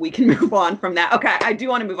 We can move on from that. Okay. I do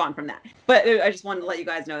want to move on from that, but I just wanted to let you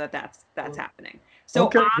guys know that that's happening. So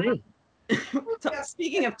okay,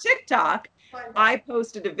 speaking of TikTok, I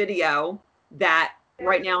posted a video that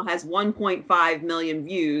right now has 1.5 million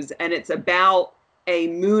views, and it's about a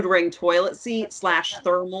mood ring toilet seat /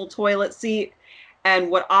 thermal toilet seat. And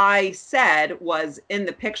what I said was in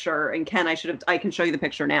the picture, and Ken, I can show you the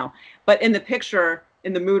picture now, but in the picture,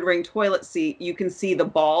 in the mood ring toilet seat, you can see the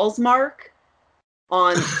balls mark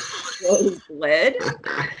on the lid.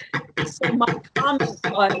 So my comment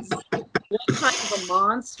was, what kind of a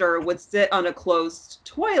monster would sit on a closed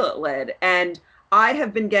toilet lid? And I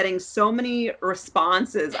have been getting so many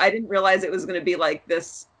responses. I didn't realize it was going to be like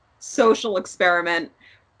this social experiment,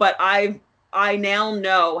 but I now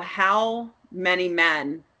know how many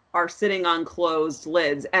men are sitting on closed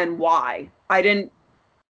lids and why. Why?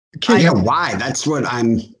 That's what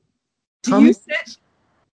I'm. Do you sit?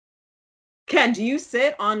 Ken, do you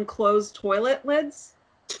sit on closed toilet lids?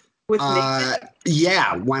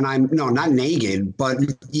 Yeah, when I'm not naked, but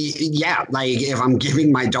yeah, like if I'm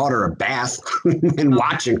giving my daughter a bath and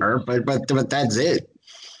watching her, but that's it.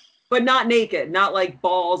 But not naked, not like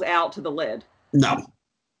balls out to the lid. No.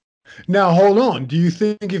 Now hold on. Do you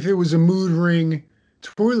think if it was a mood ring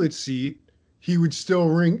toilet seat, he would still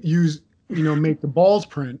make the balls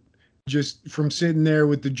print just from sitting there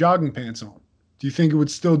with the jogging pants on? Do you think it would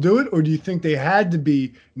still do it, or do you think they had to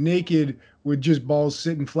be naked with just balls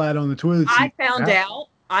sitting flat on the toilet seat?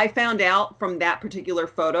 I found out from that particular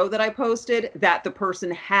photo that I posted that the person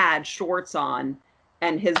had shorts on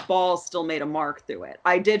and his balls still made a mark through it.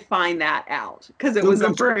 I did find that out because it was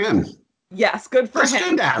good for him. Yes, good for him. It's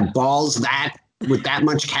good to have balls with that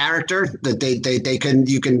much character that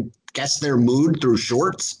you can guess their mood through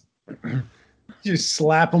shorts. Just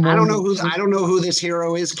slap them. I don't know who this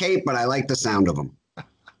hero is, Kate, but I like the sound of him.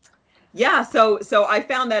 Yeah, so I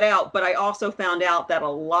found that out, but I also found out that a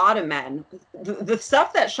lot of men, the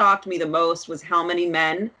stuff that shocked me the most was how many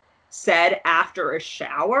men said after a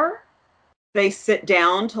shower, they sit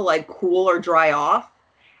down to like cool or dry off.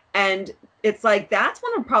 And it's like, that's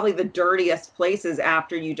one of probably the dirtiest places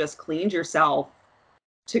after you just cleaned yourself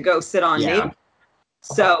to go sit on naked.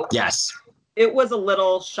 So yes. It was a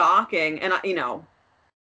little shocking. And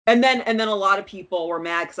And then a lot of people were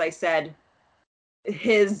mad because I said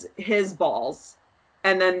his balls.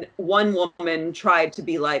 And then one woman tried to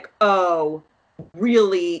be like, oh,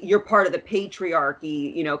 really, you're part of the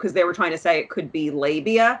patriarchy, you know, because they were trying to say it could be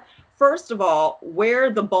labia. First of all,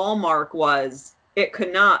 where the ball mark was, it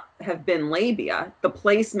could not have been labia. The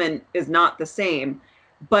placement is not the same.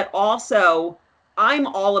 But also, I'm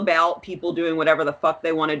all about people doing whatever the fuck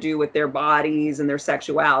they want to do with their bodies and their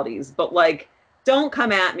sexualities. But like, don't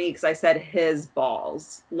come at me because I said his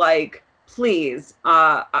balls. Like, please,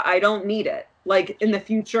 I don't need it. Like, in the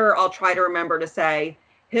future, I'll try to remember to say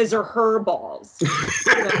his or her balls.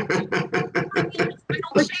 I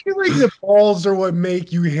feel like the balls are what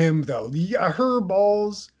make you him, though. Her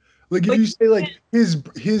balls, like if you say like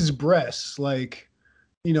his breasts, like,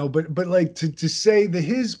 you know, but like to say the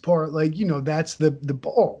his part, like, you know, that's the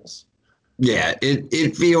balls. Yeah,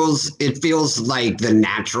 it feels like the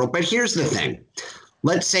natural. But here's the thing.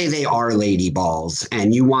 Let's say they are lady balls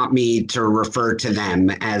and you want me to refer to them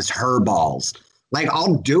as her balls. Like,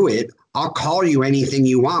 I'll do it. I'll call you anything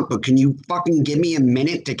you want, but can you fucking give me a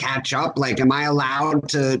minute to catch up? Like, am I allowed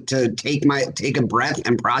to take a breath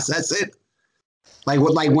and process it? Like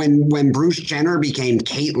when Bruce Jenner became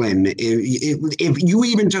Caitlyn, if you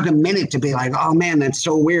even took a minute to be like, oh man, that's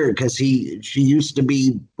so weird because she used to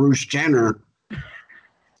be Bruce Jenner.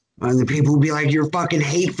 And the people would be like, you're fucking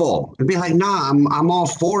hateful. I'd be like, nah, I'm all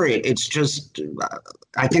for it. It's just,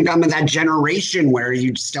 I think I'm in that generation where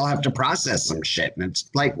you still have to process some shit. And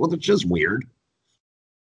it's like, well, it's just weird.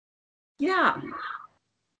 Yeah.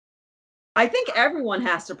 I think everyone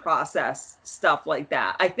has to process stuff like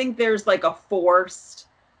that. I think there's like a forced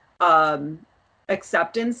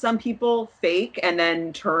acceptance some people fake and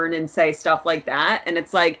then turn and say stuff like that. And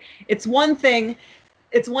it's like, it's one thing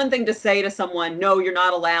to say to someone, no, you're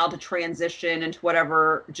not allowed to transition into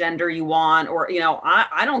whatever gender you want, or, you know,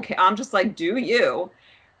 I don't care. I'm just like, do you?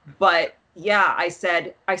 But yeah, I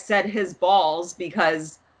said his balls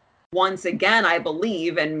because once again, I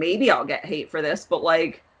believe, and maybe I'll get hate for this, but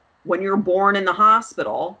like when you're born in the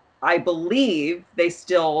hospital, I believe they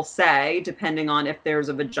still say, depending on if there's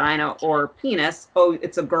a vagina or penis, oh,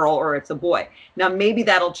 it's a girl or it's a boy. Now, maybe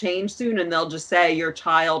that'll change soon and they'll just say your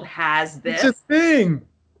child has this. It's a thing.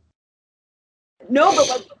 No, but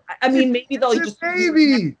like, I mean, maybe they'll it's just. A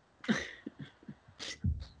baby.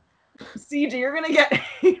 CJ, you're going to get.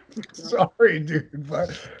 Sorry, dude.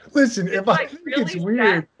 But listen, if I think really it's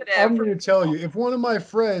weird, I'm going to tell you. If one of my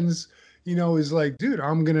friends, you know, is like, dude,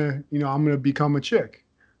 I'm going to become a chick.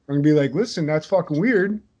 I'm going to be like, listen, that's fucking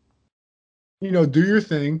weird. You know, do your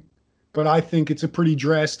thing. But I think it's a pretty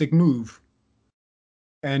drastic move.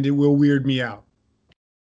 And it will weird me out.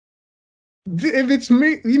 If it's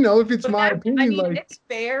me, you know, if it's my opinion, I mean, like,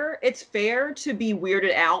 it's fair to be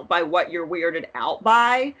weirded out by what you're weirded out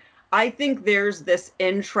by. I think there's this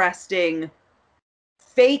interesting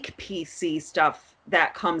fake PC stuff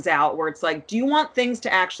that comes out where it's like, do you want things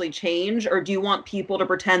to actually change, or do you want people to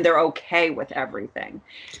pretend they're okay with everything?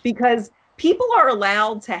 Because people are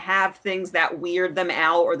allowed to have things that weird them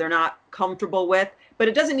out or they're not comfortable with, but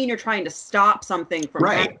it doesn't mean you're trying to stop something from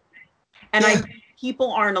happening. And I think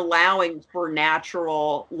people aren't allowing for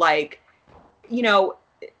natural, like, you know,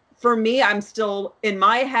 for me, I'm still in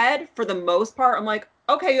my head, for the most part, I'm like,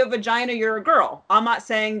 okay, you have a vagina, you're a girl. I'm not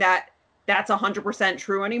saying that that's 100%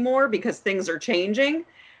 true anymore because things are changing,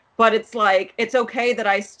 but it's like, it's okay that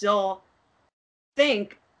I still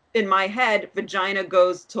think in my head, vagina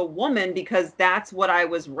goes to woman because that's what I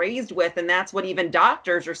was raised with. And that's what even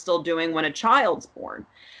doctors are still doing when a child's born.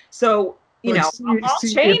 So, you know, I'll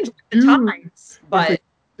change with the times, but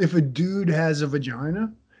if a dude has a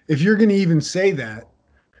vagina, if you're going to even say that,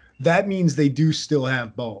 that means they do still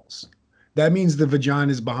have balls. That means the vagina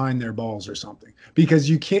is behind their balls or something. Because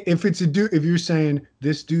you can't, if it's a dude, if you're saying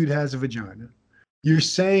this dude has a vagina, you're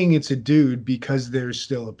saying it's a dude because there's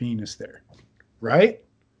still a penis there, right?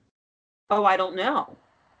 Oh, I don't know.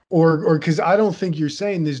 Or because I don't think you're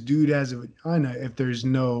saying this dude has a vagina if there's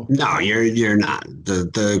no. No, you're not.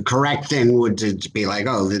 The correct thing would to be like,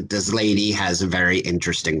 oh, this lady has a very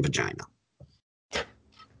interesting vagina.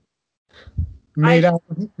 Made out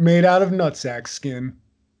of nutsack skin.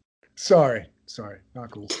 Sorry, not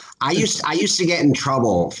cool. I used to get in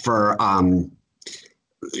trouble for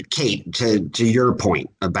Kate, to your point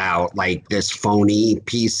about like this phony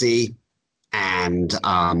PC, and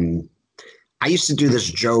I used to do this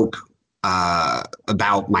joke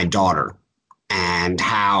about my daughter and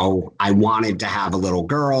how I wanted to have a little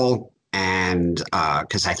girl, and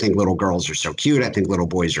because I think little girls are so cute. I think little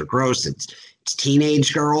boys are gross. It's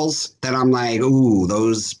teenage girls that I'm like, ooh,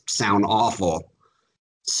 those sound awful.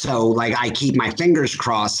 So like I keep my fingers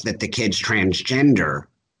crossed that the kid's transgender.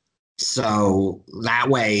 So that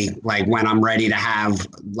way, like when I'm ready to have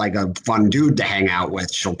like a fun dude to hang out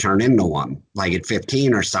with, she'll turn into one, like at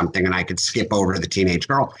 15 or something, and I could skip over the teenage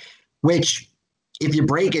girl, which, if you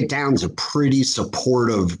break it down, is a pretty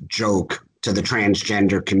supportive joke to the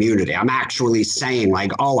transgender community. I'm actually saying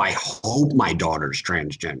like, oh, I hope my daughter's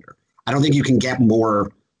transgender. I don't think you can get more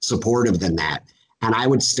supportive than that. And I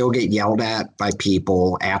would still get yelled at by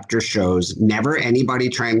people after shows. Never anybody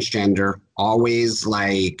transgender, always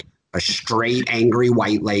like a straight, angry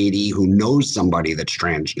white lady who knows somebody that's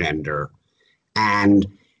transgender. And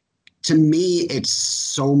to me, it's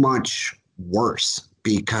so much worse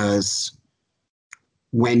because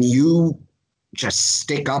when you just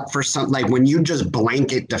stick up for something, like when you just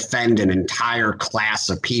blanket defend an entire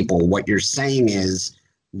class of people, what you're saying is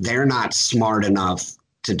they're not smart enough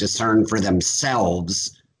to discern for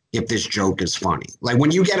themselves if this joke is funny. Like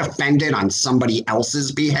when you get offended on somebody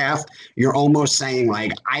else's behalf, you're almost saying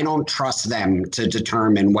like, I don't trust them to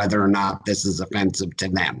determine whether or not this is offensive to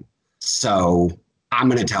them. So I'm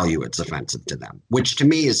going to tell you it's offensive to them, which to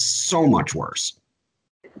me is so much worse.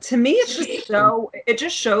 To me, it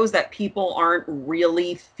just shows that people aren't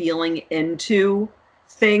really feeling into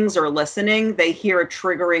things or listening. They hear a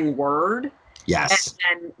triggering word. Yes.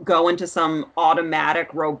 And go into some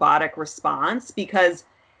automatic robotic response, because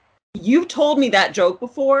you've told me that joke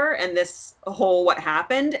before and this whole what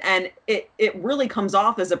happened, and it really comes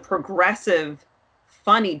off as a progressive,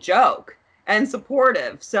 funny joke and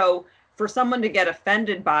supportive. So for someone to get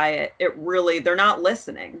offended by it really, they're not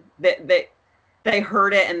listening. They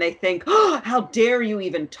heard it and they think, oh, how dare you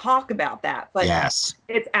even talk about that? But yes,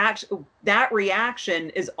 it's actually, that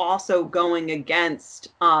reaction is also going against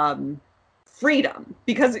freedom,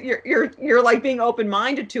 because you're like being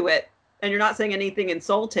open-minded to it and you're not saying anything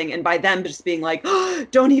insulting, and by them just being like, oh,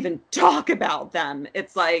 don't even talk about them,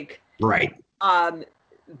 it's like, right,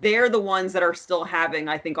 they're the ones that are still having,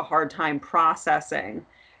 I think, a hard time processing,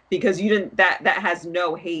 because you didn't, that has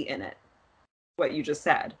no hate in it, what you just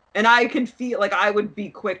said. And I can feel like I would be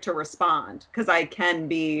quick to respond, because I can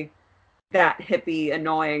be that hippie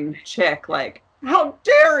annoying chick, like, how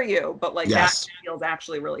dare you, but like, yes, that feels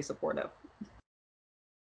actually really supportive.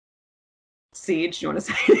 Siege, you want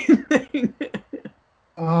to say anything?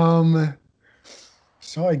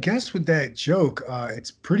 So I guess with that joke,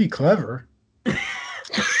 it's pretty clever.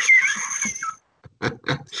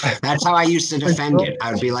 That's how I used to defend it.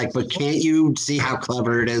 I would be like, but can't you see how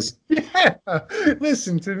clever it is? Yeah.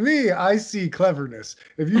 Listen, to me, I see cleverness.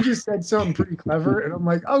 If you just said something pretty clever and I'm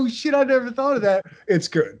like, oh shit, I never thought of that, it's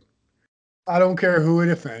good. I don't care who it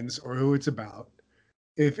offends or who it's about.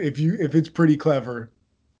 If it's pretty clever,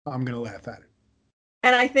 I'm gonna laugh at it.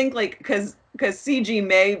 And I think like because CG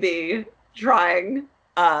may be trying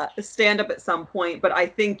stand up at some point, but I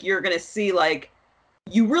think you're gonna see like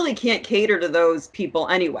you really can't cater to those people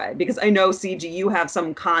anyway, because I know, CG, you have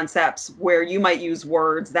some concepts where you might use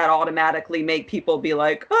words that automatically make people be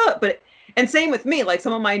like, oh, but, and same with me, like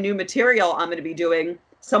some of my new material I'm going to be doing,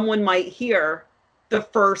 someone might hear the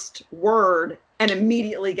first word and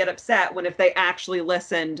immediately get upset, when if they actually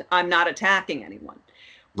listened, I'm not attacking anyone.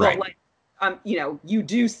 Right. But like, you know, you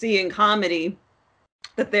do see in comedy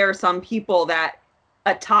that there are some people that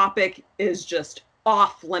a topic is just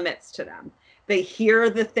off limits to them. They hear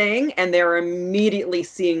the thing and they're immediately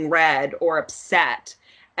seeing red or upset,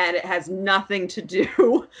 and it has nothing to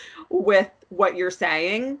do with what you're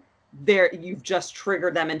saying. You've just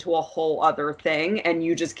triggered them into a whole other thing, and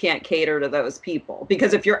you just can't cater to those people.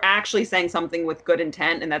 Because if you're actually saying something with good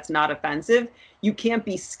intent and that's not offensive, you can't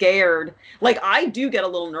be scared. Like, I do get a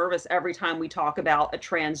little nervous every time we talk about a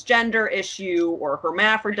transgender issue or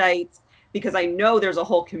hermaphrodites, because I know there's a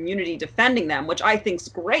whole community defending them, which I think's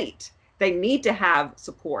great. They need to have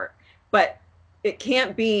support, but it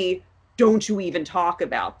can't be, don't you even talk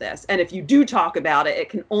about this? And if you do talk about it, it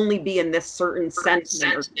can only be in this certain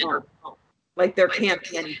sentiment or tone. Like, there can't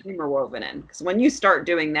be any humor woven in, because when you start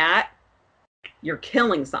doing that, you're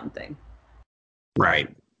killing something.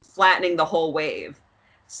 Right. Flattening the whole wave.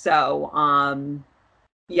 So,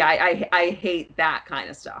 yeah, I hate that kind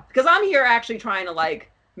of stuff, because I'm here actually trying to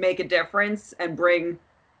like make a difference and bring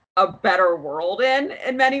a better world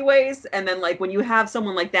in many ways. And then like when you have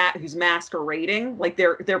someone like that who's masquerading, like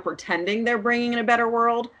they're pretending they're bringing in a better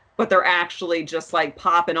world, but they're actually just like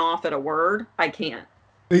popping off at a word, I can't.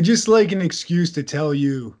 They just like an excuse to tell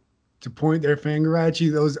you, to point their finger at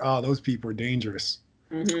you. Those people are dangerous.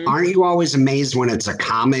 Mm-hmm. Aren't you always amazed when it's a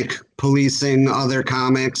comic policing other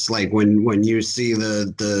comics? Like when you see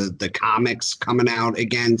the comics coming out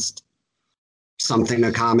against something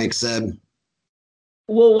a comic said?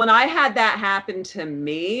 Well, when I had that happen to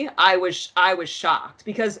me, I was shocked,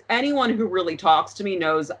 because anyone who really talks to me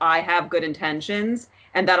knows I have good intentions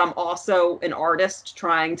and that I'm also an artist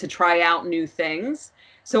trying to try out new things.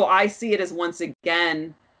 So I see it as, once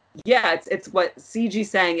again, yeah, it's what CG's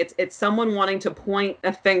saying. It's someone wanting to point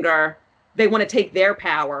a finger. They want to take their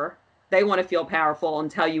power. They want to feel powerful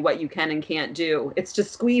and tell you what you can and can't do. It's to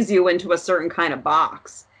squeeze you into a certain kind of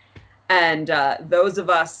box. And those of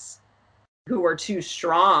us who are too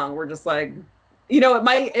strong, we're just like,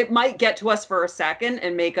 it might get to us for a second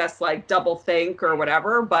and make us like double think or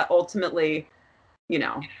whatever, but ultimately,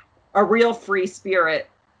 a real free spirit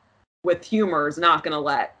with humor is not going to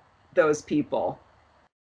let those people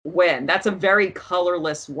win. That's a very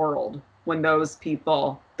colorless world when those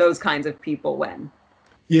kinds of people win.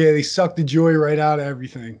 Yeah, they suck the joy right out of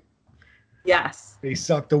everything. Yes. They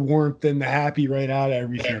suck the warmth and the happy right out of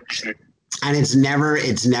everything. And it's never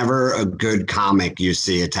a good comic you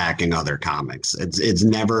see attacking other comics. It's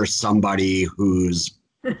never somebody whose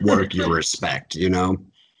work you respect,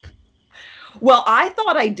 Well, I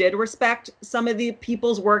thought I did respect some of the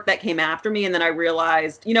people's work that came after me, and then I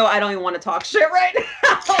realized, I don't even want to talk shit right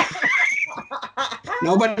now.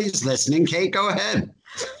 Nobody's listening. Kate, go ahead.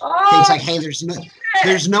 Oh, Kate's like, hey,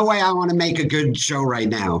 there's no way I want to make a good show right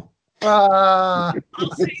now. I'll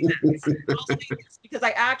say this because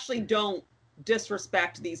I actually don't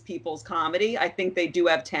disrespect these people's comedy. I think they do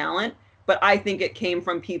have talent, but I think it came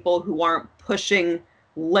from people who aren't pushing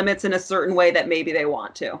limits in a certain way that maybe they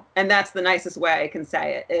want to. And that's the nicest way I can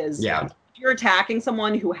say it is, yeah, if you're attacking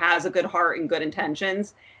someone who has a good heart and good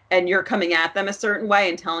intentions, and you're coming at them a certain way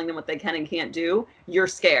and telling them what they can and can't do, you're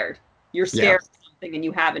scared. You're scared of something and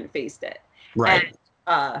you haven't faced it. Right.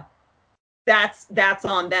 And that's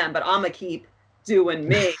on them, but I'm gonna keep doing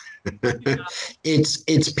me.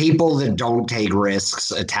 It's people that don't take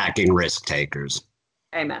risks attacking risk takers.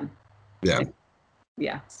 Amen. Yeah.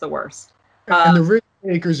 Yeah, it's the worst. And the risk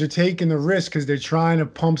takers are taking the risk because they're trying to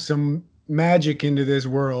pump some magic into this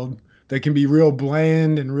world that can be real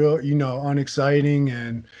bland and real, unexciting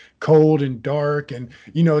and cold and dark. And,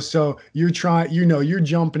 so you're trying, you're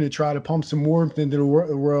jumping to try to pump some warmth into the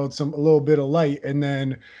world, a little bit of light. And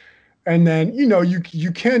then,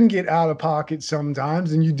 you can get out of pocket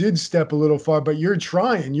sometimes, and you did step a little far, but you're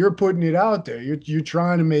putting it out there. You're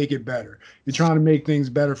trying to make it better. You're trying to make things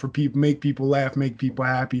better for people, make people laugh, make people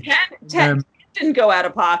happy. Ken didn't go out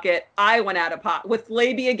of pocket. I went out of pocket. With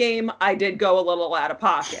Labia Game, I did go a little out of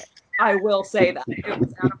pocket. I will say that it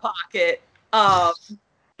was out of pocket.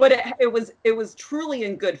 But it was truly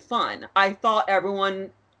in good fun. I thought I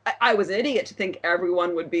was an idiot to think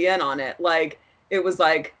everyone would be in on it. Like, it was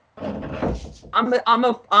like, I'm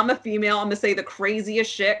a female. I'm gonna say the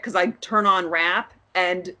craziest shit because I turn on rap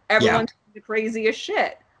and everyone's the craziest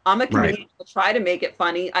shit. I'm a comedian. I'll try to make it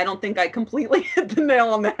funny. I don't think I completely hit the nail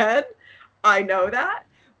on the head. I know that,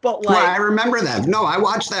 but like, well, I remember that. No, I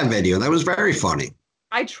watched that video. That was very funny.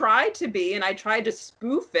 I tried to be, and I tried to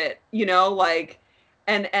spoof it, but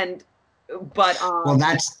well,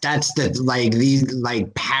 that's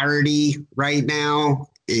the parody right now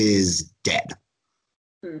is dead.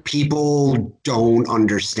 People don't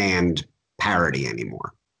understand parody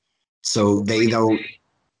anymore, so they don't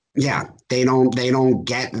get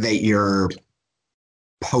that you're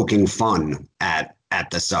poking fun at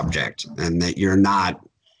the subject and that you're not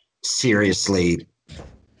seriously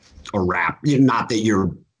a rap, not that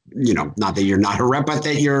you're not a rap, but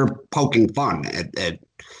that you're poking fun at.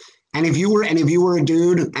 And if you were a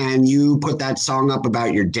dude and you put that song up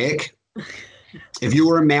about your dick, if you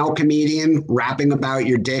were a male comedian rapping about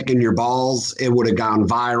your dick and your balls, it would have gone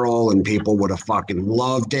viral and people would have fucking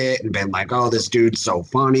loved it and been like, oh, this dude's so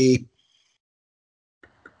funny.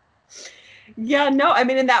 Yeah, no, I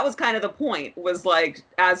mean, and that was kind of the point, was like,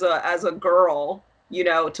 as a girl,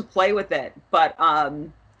 to play with it. But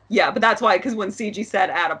but that's why, because when CG said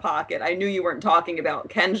out of pocket, I knew you weren't talking about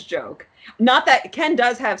Ken's joke. Not that Ken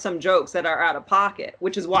does have some jokes that are out of pocket,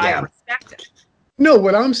 which is why I respect it. No,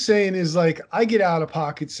 what I'm saying is, like, I get out of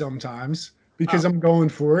pocket sometimes because I'm going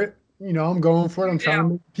for it. I'm going for it. I'm trying to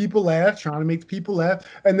make people laugh.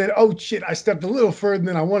 And then, oh shit, I stepped a little further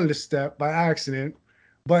than I wanted to step by accident.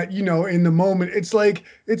 But in the moment, it's like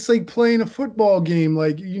playing a football game.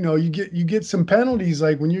 Like, you get some penalties,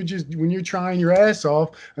 like when you're trying your ass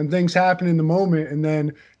off and things happen in the moment, and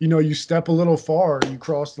then you step a little far, you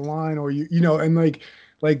cross the line, or and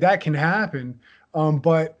like that can happen.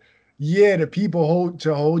 But yeah, the people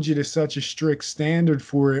hold you to such a strict standard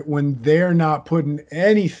for it when they're not putting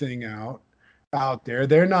anything out, out there.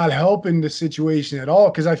 They're not helping the situation at all,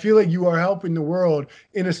 because I feel like you are helping the world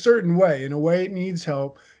in a certain way, in a way it needs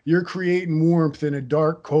help. You're creating warmth in a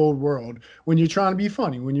dark, cold world when you're trying to be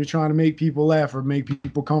funny, when you're trying to make people laugh or make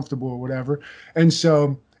people comfortable or whatever. And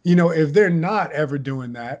so, you know, if they're not ever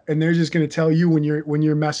doing that and they're just going to tell you when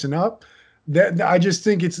you're messing up, that I just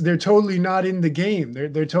think they're totally not in the game.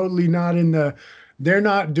 They're totally not in the. They're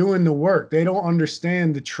not doing the work. They don't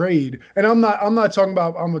understand the trade. And I'm not talking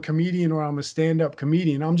about I'm a comedian or I'm a stand-up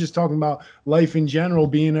comedian. I'm just talking about life in general,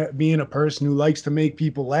 being a person who likes to make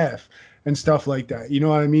people laugh and stuff like that. You know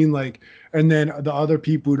what I mean? Like, and then the other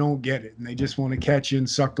people who don't get it and they just want to catch you and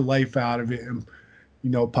suck the life out of it and,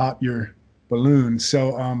 you know, pop your balloon.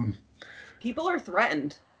 So people are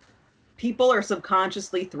threatened. People are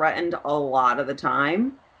subconsciously threatened a lot of the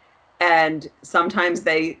time. And sometimes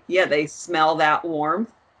they smell that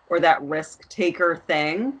warmth or that risk taker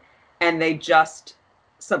thing, and they just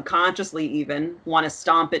subconsciously even want to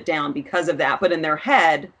stomp it down because of that. But in their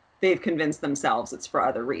head, they've convinced themselves it's for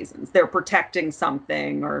other reasons. They're protecting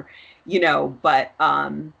something, or, you know, but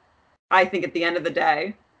I think at the end of the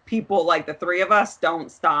day, people like the three of us don't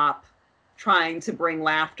stop trying to bring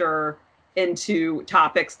laughter into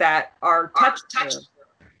topics that are touchy.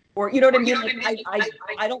 Or, you know what I mean? Like,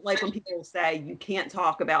 I don't like when people say you can't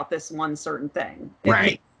talk about this one certain thing.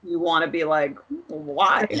 Right. You want to be like,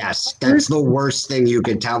 why? Yes, that's the worst thing you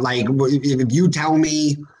could tell. Like, if you tell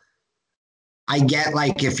me, I get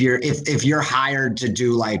like if you're hired to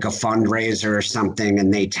do like a fundraiser or something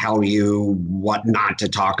and they tell you what not to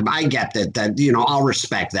talk about, I get that you know, I'll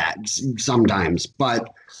respect that sometimes, but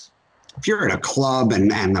if you're at a club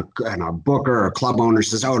and a booker or a club owner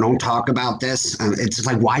says, "Oh, don't talk about this," it's just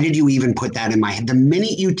like, why did you even put that in my head? The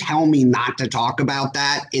minute you tell me not to talk about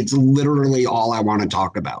that, it's literally all I want to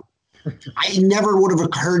talk about. I never would have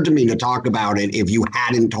occurred to me to talk about it if you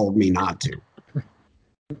hadn't told me not to.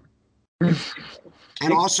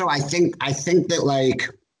 And also, I think that like,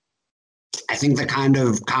 I think the kind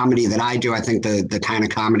of comedy that I do, I think the kind of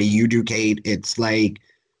comedy you do, Kate, it's like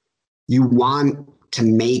you want to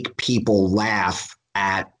make people laugh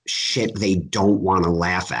at shit they don't want to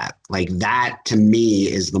laugh at. Like that to me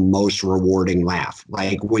is the most rewarding laugh.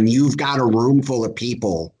 Like when you've got a room full of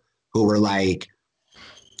people who are like,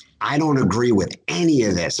 I don't agree with any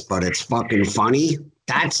of this, but it's fucking funny.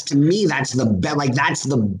 That's to me, that's the bet. Like that's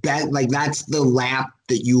the bet. Like that's the laugh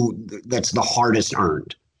that's the hardest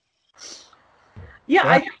earned.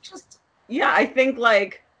 Yeah, I think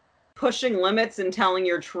like pushing limits and telling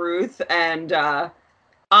your truth, and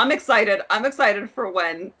I'm excited for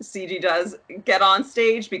when CG does get on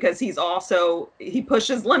stage, because he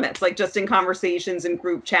pushes limits, like just in conversations and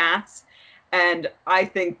group chats. And I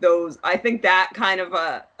think that kind of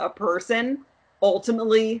a person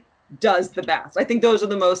ultimately does the best. I think those are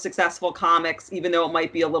the most successful comics, even though it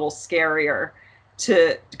might be a little scarier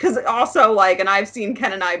because also like, and I've seen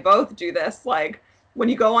Ken and I both do this, like when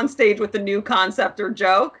you go on stage with a new concept or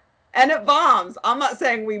joke, and it bombs. I'm not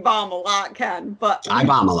saying we bomb a lot, Ken, but I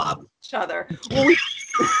bomb a lot. Each other. Well,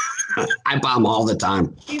 I bomb all the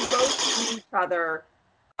time. We both each other.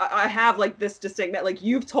 I have like this distinct, like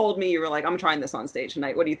you've told me, you were like, I'm trying this on stage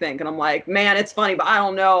tonight. What do you think? And I'm like, man, it's funny, but I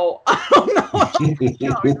don't know.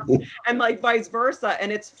 And like vice versa.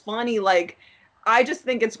 And it's funny. Like, I just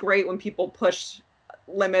think it's great when people push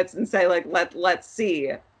limits and say like, let's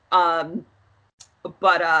see. But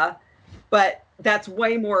that's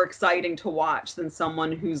way more exciting to watch than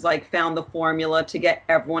someone who's like found the formula to get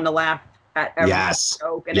everyone to laugh at every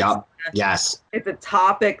joke. And it's a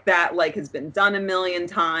topic that like has been done a million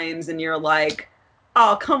times, and you're like,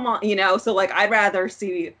 oh, come on, you know? So like, I'd rather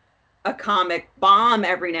see a comic bomb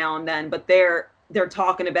every now and then, but they're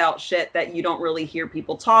talking about shit that you don't really hear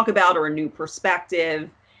people talk about, or a new perspective.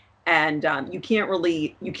 And you can't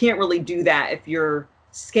really do that if you're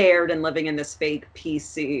scared and living in this fake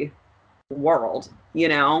PC world, you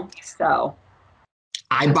know? So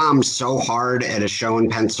I bombed so hard at a show in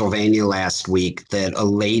Pennsylvania last week that a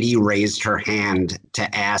lady raised her hand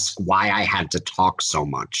to ask why I had to talk so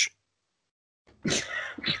much.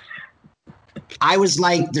 I was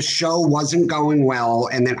like, the show wasn't going well,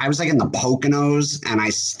 and then I was like in the Poconos, and I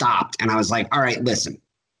stopped, and I was like, all right, listen,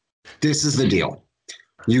 this is the deal.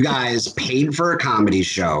 You guys paid for a comedy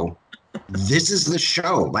show. This is the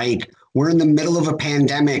show. Like, we're in the middle of a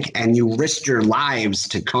pandemic and you risked your lives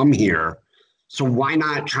to come here. So why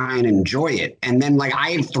not try and enjoy it? And then like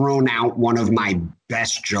I had thrown out one of my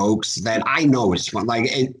best jokes that I know is fun. Like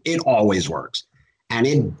it always works. And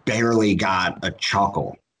it barely got a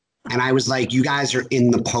chuckle. And I was like, you guys are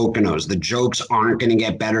in the Poconos. The jokes aren't going to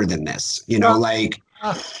get better than this. You know, like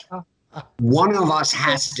one of us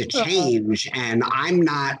has to change, and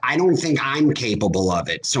I don't think I'm capable of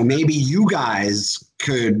it. So maybe you guys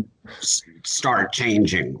could start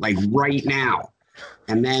changing, like right now.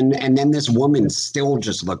 And then this woman still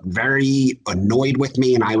just looked very annoyed with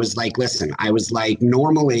me. And I was like, listen,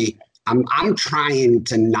 normally I'm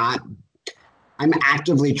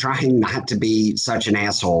actively trying not to be such an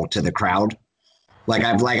asshole to the crowd.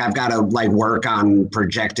 I've got to work on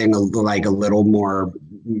projecting a little more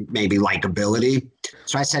maybe likability.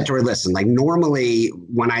 So I said to her, listen, normally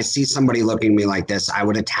when I see somebody looking at me like this, I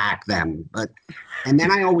would attack them. And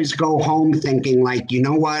then I always go home thinking you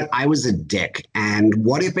know what? I was a dick. And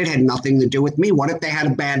what if it had nothing to do with me? What if they had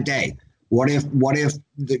a bad day? What if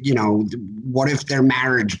their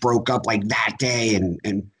marriage broke up that day?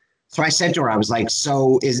 And so I said to her, I was like,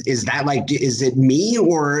 so is that is it me,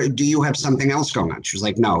 or do you have something else going on? She was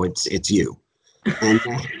like, no, it's you. And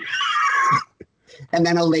and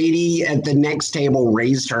then a lady at the next table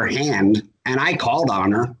raised her hand, and I called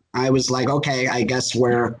on her. I was like, okay, I guess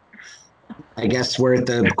we're at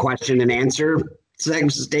the question and answer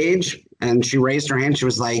stage. And she raised her hand. She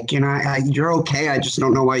was like, you're okay. I just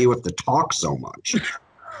don't know why you have to talk so much.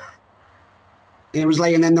 It was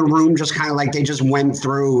and then the room just kind of they just went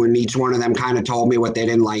through, and each one of them kind of told me what they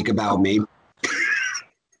didn't like about me.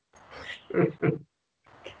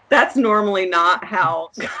 That's normally not how.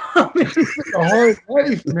 It's a hard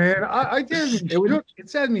life, man. I get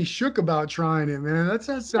it's had me shook about trying it, man. That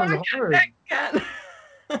sounds hard.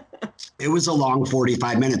 It was a long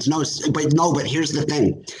 45 minutes. But here's the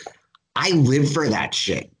thing. I live for that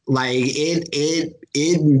shit.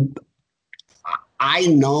 I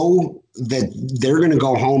know that they're going to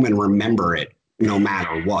go home and remember it no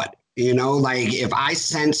matter what. If I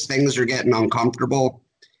sense things are getting uncomfortable,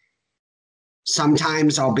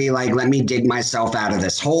 sometimes I'll be like, let me dig myself out of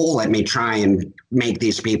this hole. Let me try and make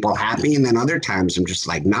these people happy. And then other times I'm just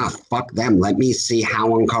like, nah, fuck them. Let me see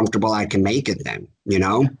how uncomfortable I can make it then,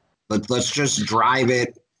 let's just drive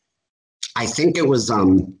it. I think it was,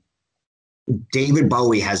 David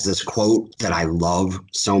Bowie has this quote that I love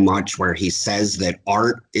so much where he says that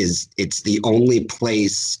art it's the only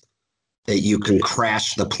place that you can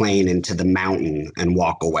crash the plane into the mountain and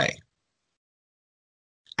walk away.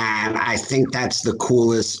 And I think that's the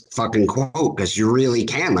coolest fucking quote, because you really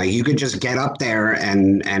can. You could just get up there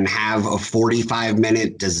and have a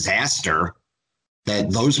 45-minute disaster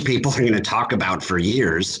that those people are going to talk about for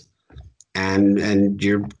years, and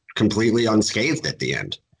you're completely unscathed at the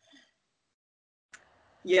end.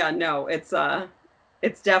 Yeah, no, it's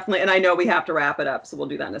definitely, and I know we have to wrap it up, so we'll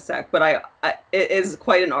do that in a sec. But it is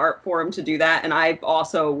quite an art form to do that, and I've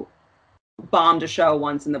also bombed a show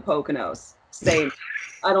once in the Poconos. Same,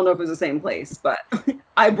 I don't know if it was the same place, but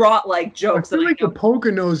I brought jokes. I feel the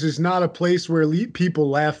Poconos is not a place where people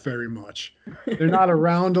laugh very much. They're not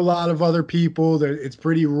around a lot of other people. It's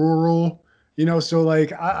pretty rural, So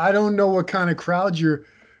I don't know what kind of crowd you're.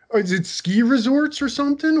 Or is it ski resorts or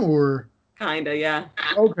something, or? Kinda, yeah.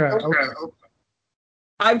 Okay.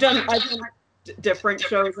 I've done different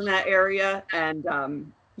shows in that area, and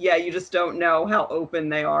you just don't know how open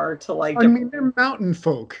they are to I mean, they're mountain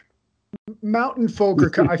folk. Mountain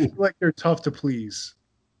folk I feel like they're tough to please.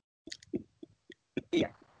 Yeah,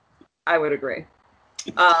 I would agree.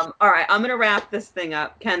 All right, I'm gonna wrap this thing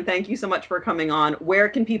up. Ken, thank you so much for coming on. Where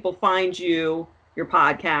can people find you, your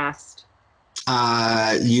podcast?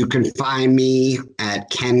 You can find me at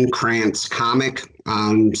Ken Krantz Comic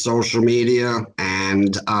on social media,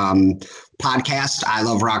 and podcast I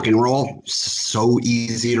Love Rock and Roll. So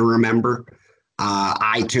easy to remember.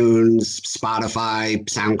 iTunes, Spotify,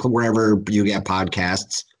 SoundCloud, wherever you get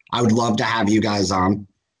podcasts. I would love to have you guys on.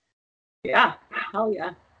 Yeah, hell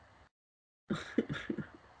yeah.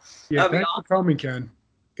 Yeah, thanks for coming, Ken.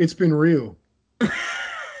 It's been real.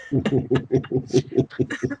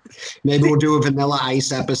 Maybe we'll do a Vanilla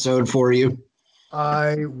Ice episode for you.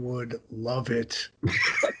 I would love it.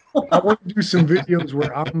 I want to do some videos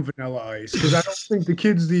where I'm Vanilla Ice, because I don't think the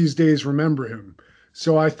kids these days remember him.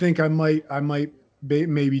 So I think I might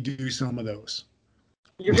maybe do some of those.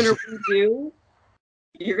 You're gonna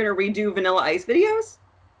redo Vanilla Ice videos?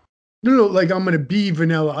 No, I'm gonna be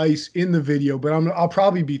Vanilla Ice in the video, but I'll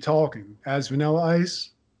probably be talking as Vanilla Ice.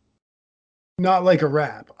 Not like a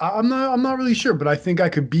rap. I'm not really sure, but I think I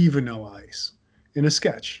could be Vanilla Ice in a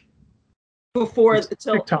sketch. Before the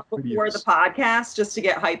podcast, just to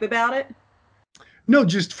get hype about it? No,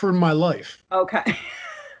 just for my life. Okay.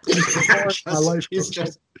 My life. He's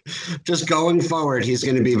just going forward, he's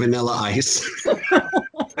going to be Vanilla Ice.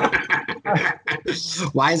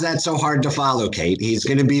 Why is that so hard to follow, Kate? He's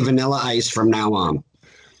going to be Vanilla Ice from now on.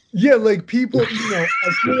 Yeah, like people, I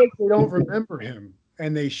feel like they don't remember him,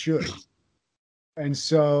 and they should. And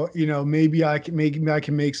so, maybe I can make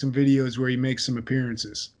some videos where he makes some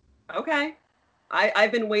appearances. Okay.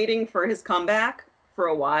 I've been waiting for his comeback for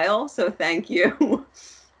a while, so thank you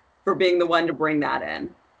for being the one to bring that in.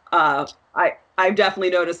 I've definitely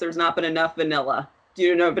noticed there's not been enough vanilla. Do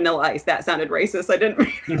you know Vanilla Ice? That sounded racist. I didn't.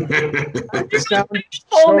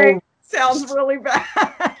 Full name sounds really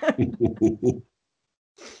bad.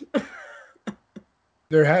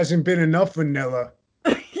 There hasn't been enough vanilla.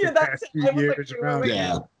 Yeah, that's years around.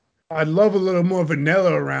 Yeah. I'd love a little more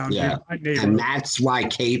vanilla around Yeah. in my neighborhood. And that's why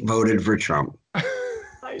Kate voted for Trump.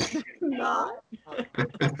 I did not.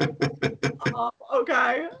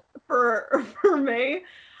 Okay. For me,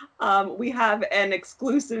 we have an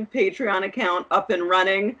exclusive Patreon account up and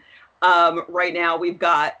running. Right now, we've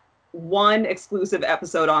got one exclusive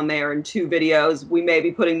episode on there and 2 videos. We may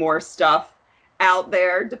be putting more stuff out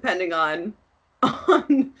there depending on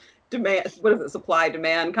demand. What is it? Supply,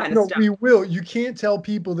 demand kind of stuff. We will. You can't tell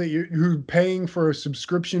people that you're paying for a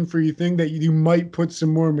subscription for your thing that you might put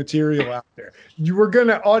some more material out there. We're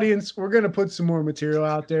gonna put some more material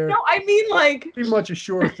out there. No, I mean like pretty much a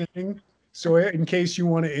sure thing. So in case you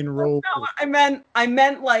want to enroll. No, I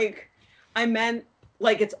meant like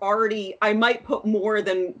it's already. I might put more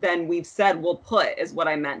than we've said we'll put is what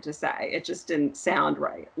I meant to say. It just didn't sound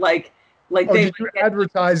right. Did you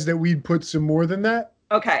advertise that we'd put some more than that?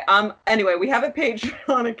 Okay. Anyway, we have a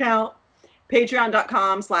Patreon account,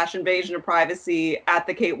 patreon.com/invasion of privacy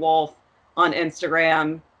 @TheKateWolf on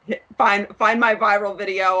Instagram. Find my viral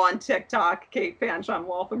video on TikTok, Kate Fanchon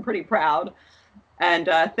Wolf. I'm pretty proud. And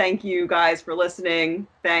thank you guys for listening.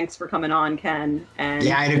 Thanks for coming on, Ken. And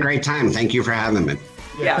yeah, I had a great time. Thank you for having me.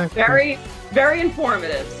 Yeah, very, very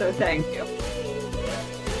informative. So thank you.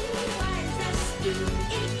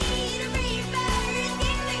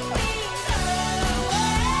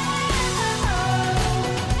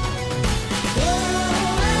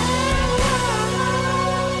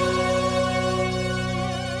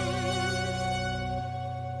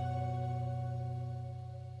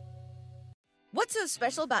 What's so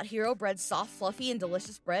special about Hero Bread's soft, fluffy, and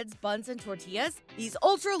delicious breads, buns, and tortillas? These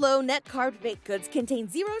ultra-low net-carb baked goods contain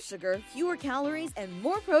 0 sugar, fewer calories, and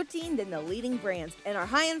more protein than the leading brands, and are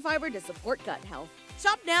high in fiber to support gut health.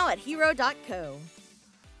 Shop now at Hero.co.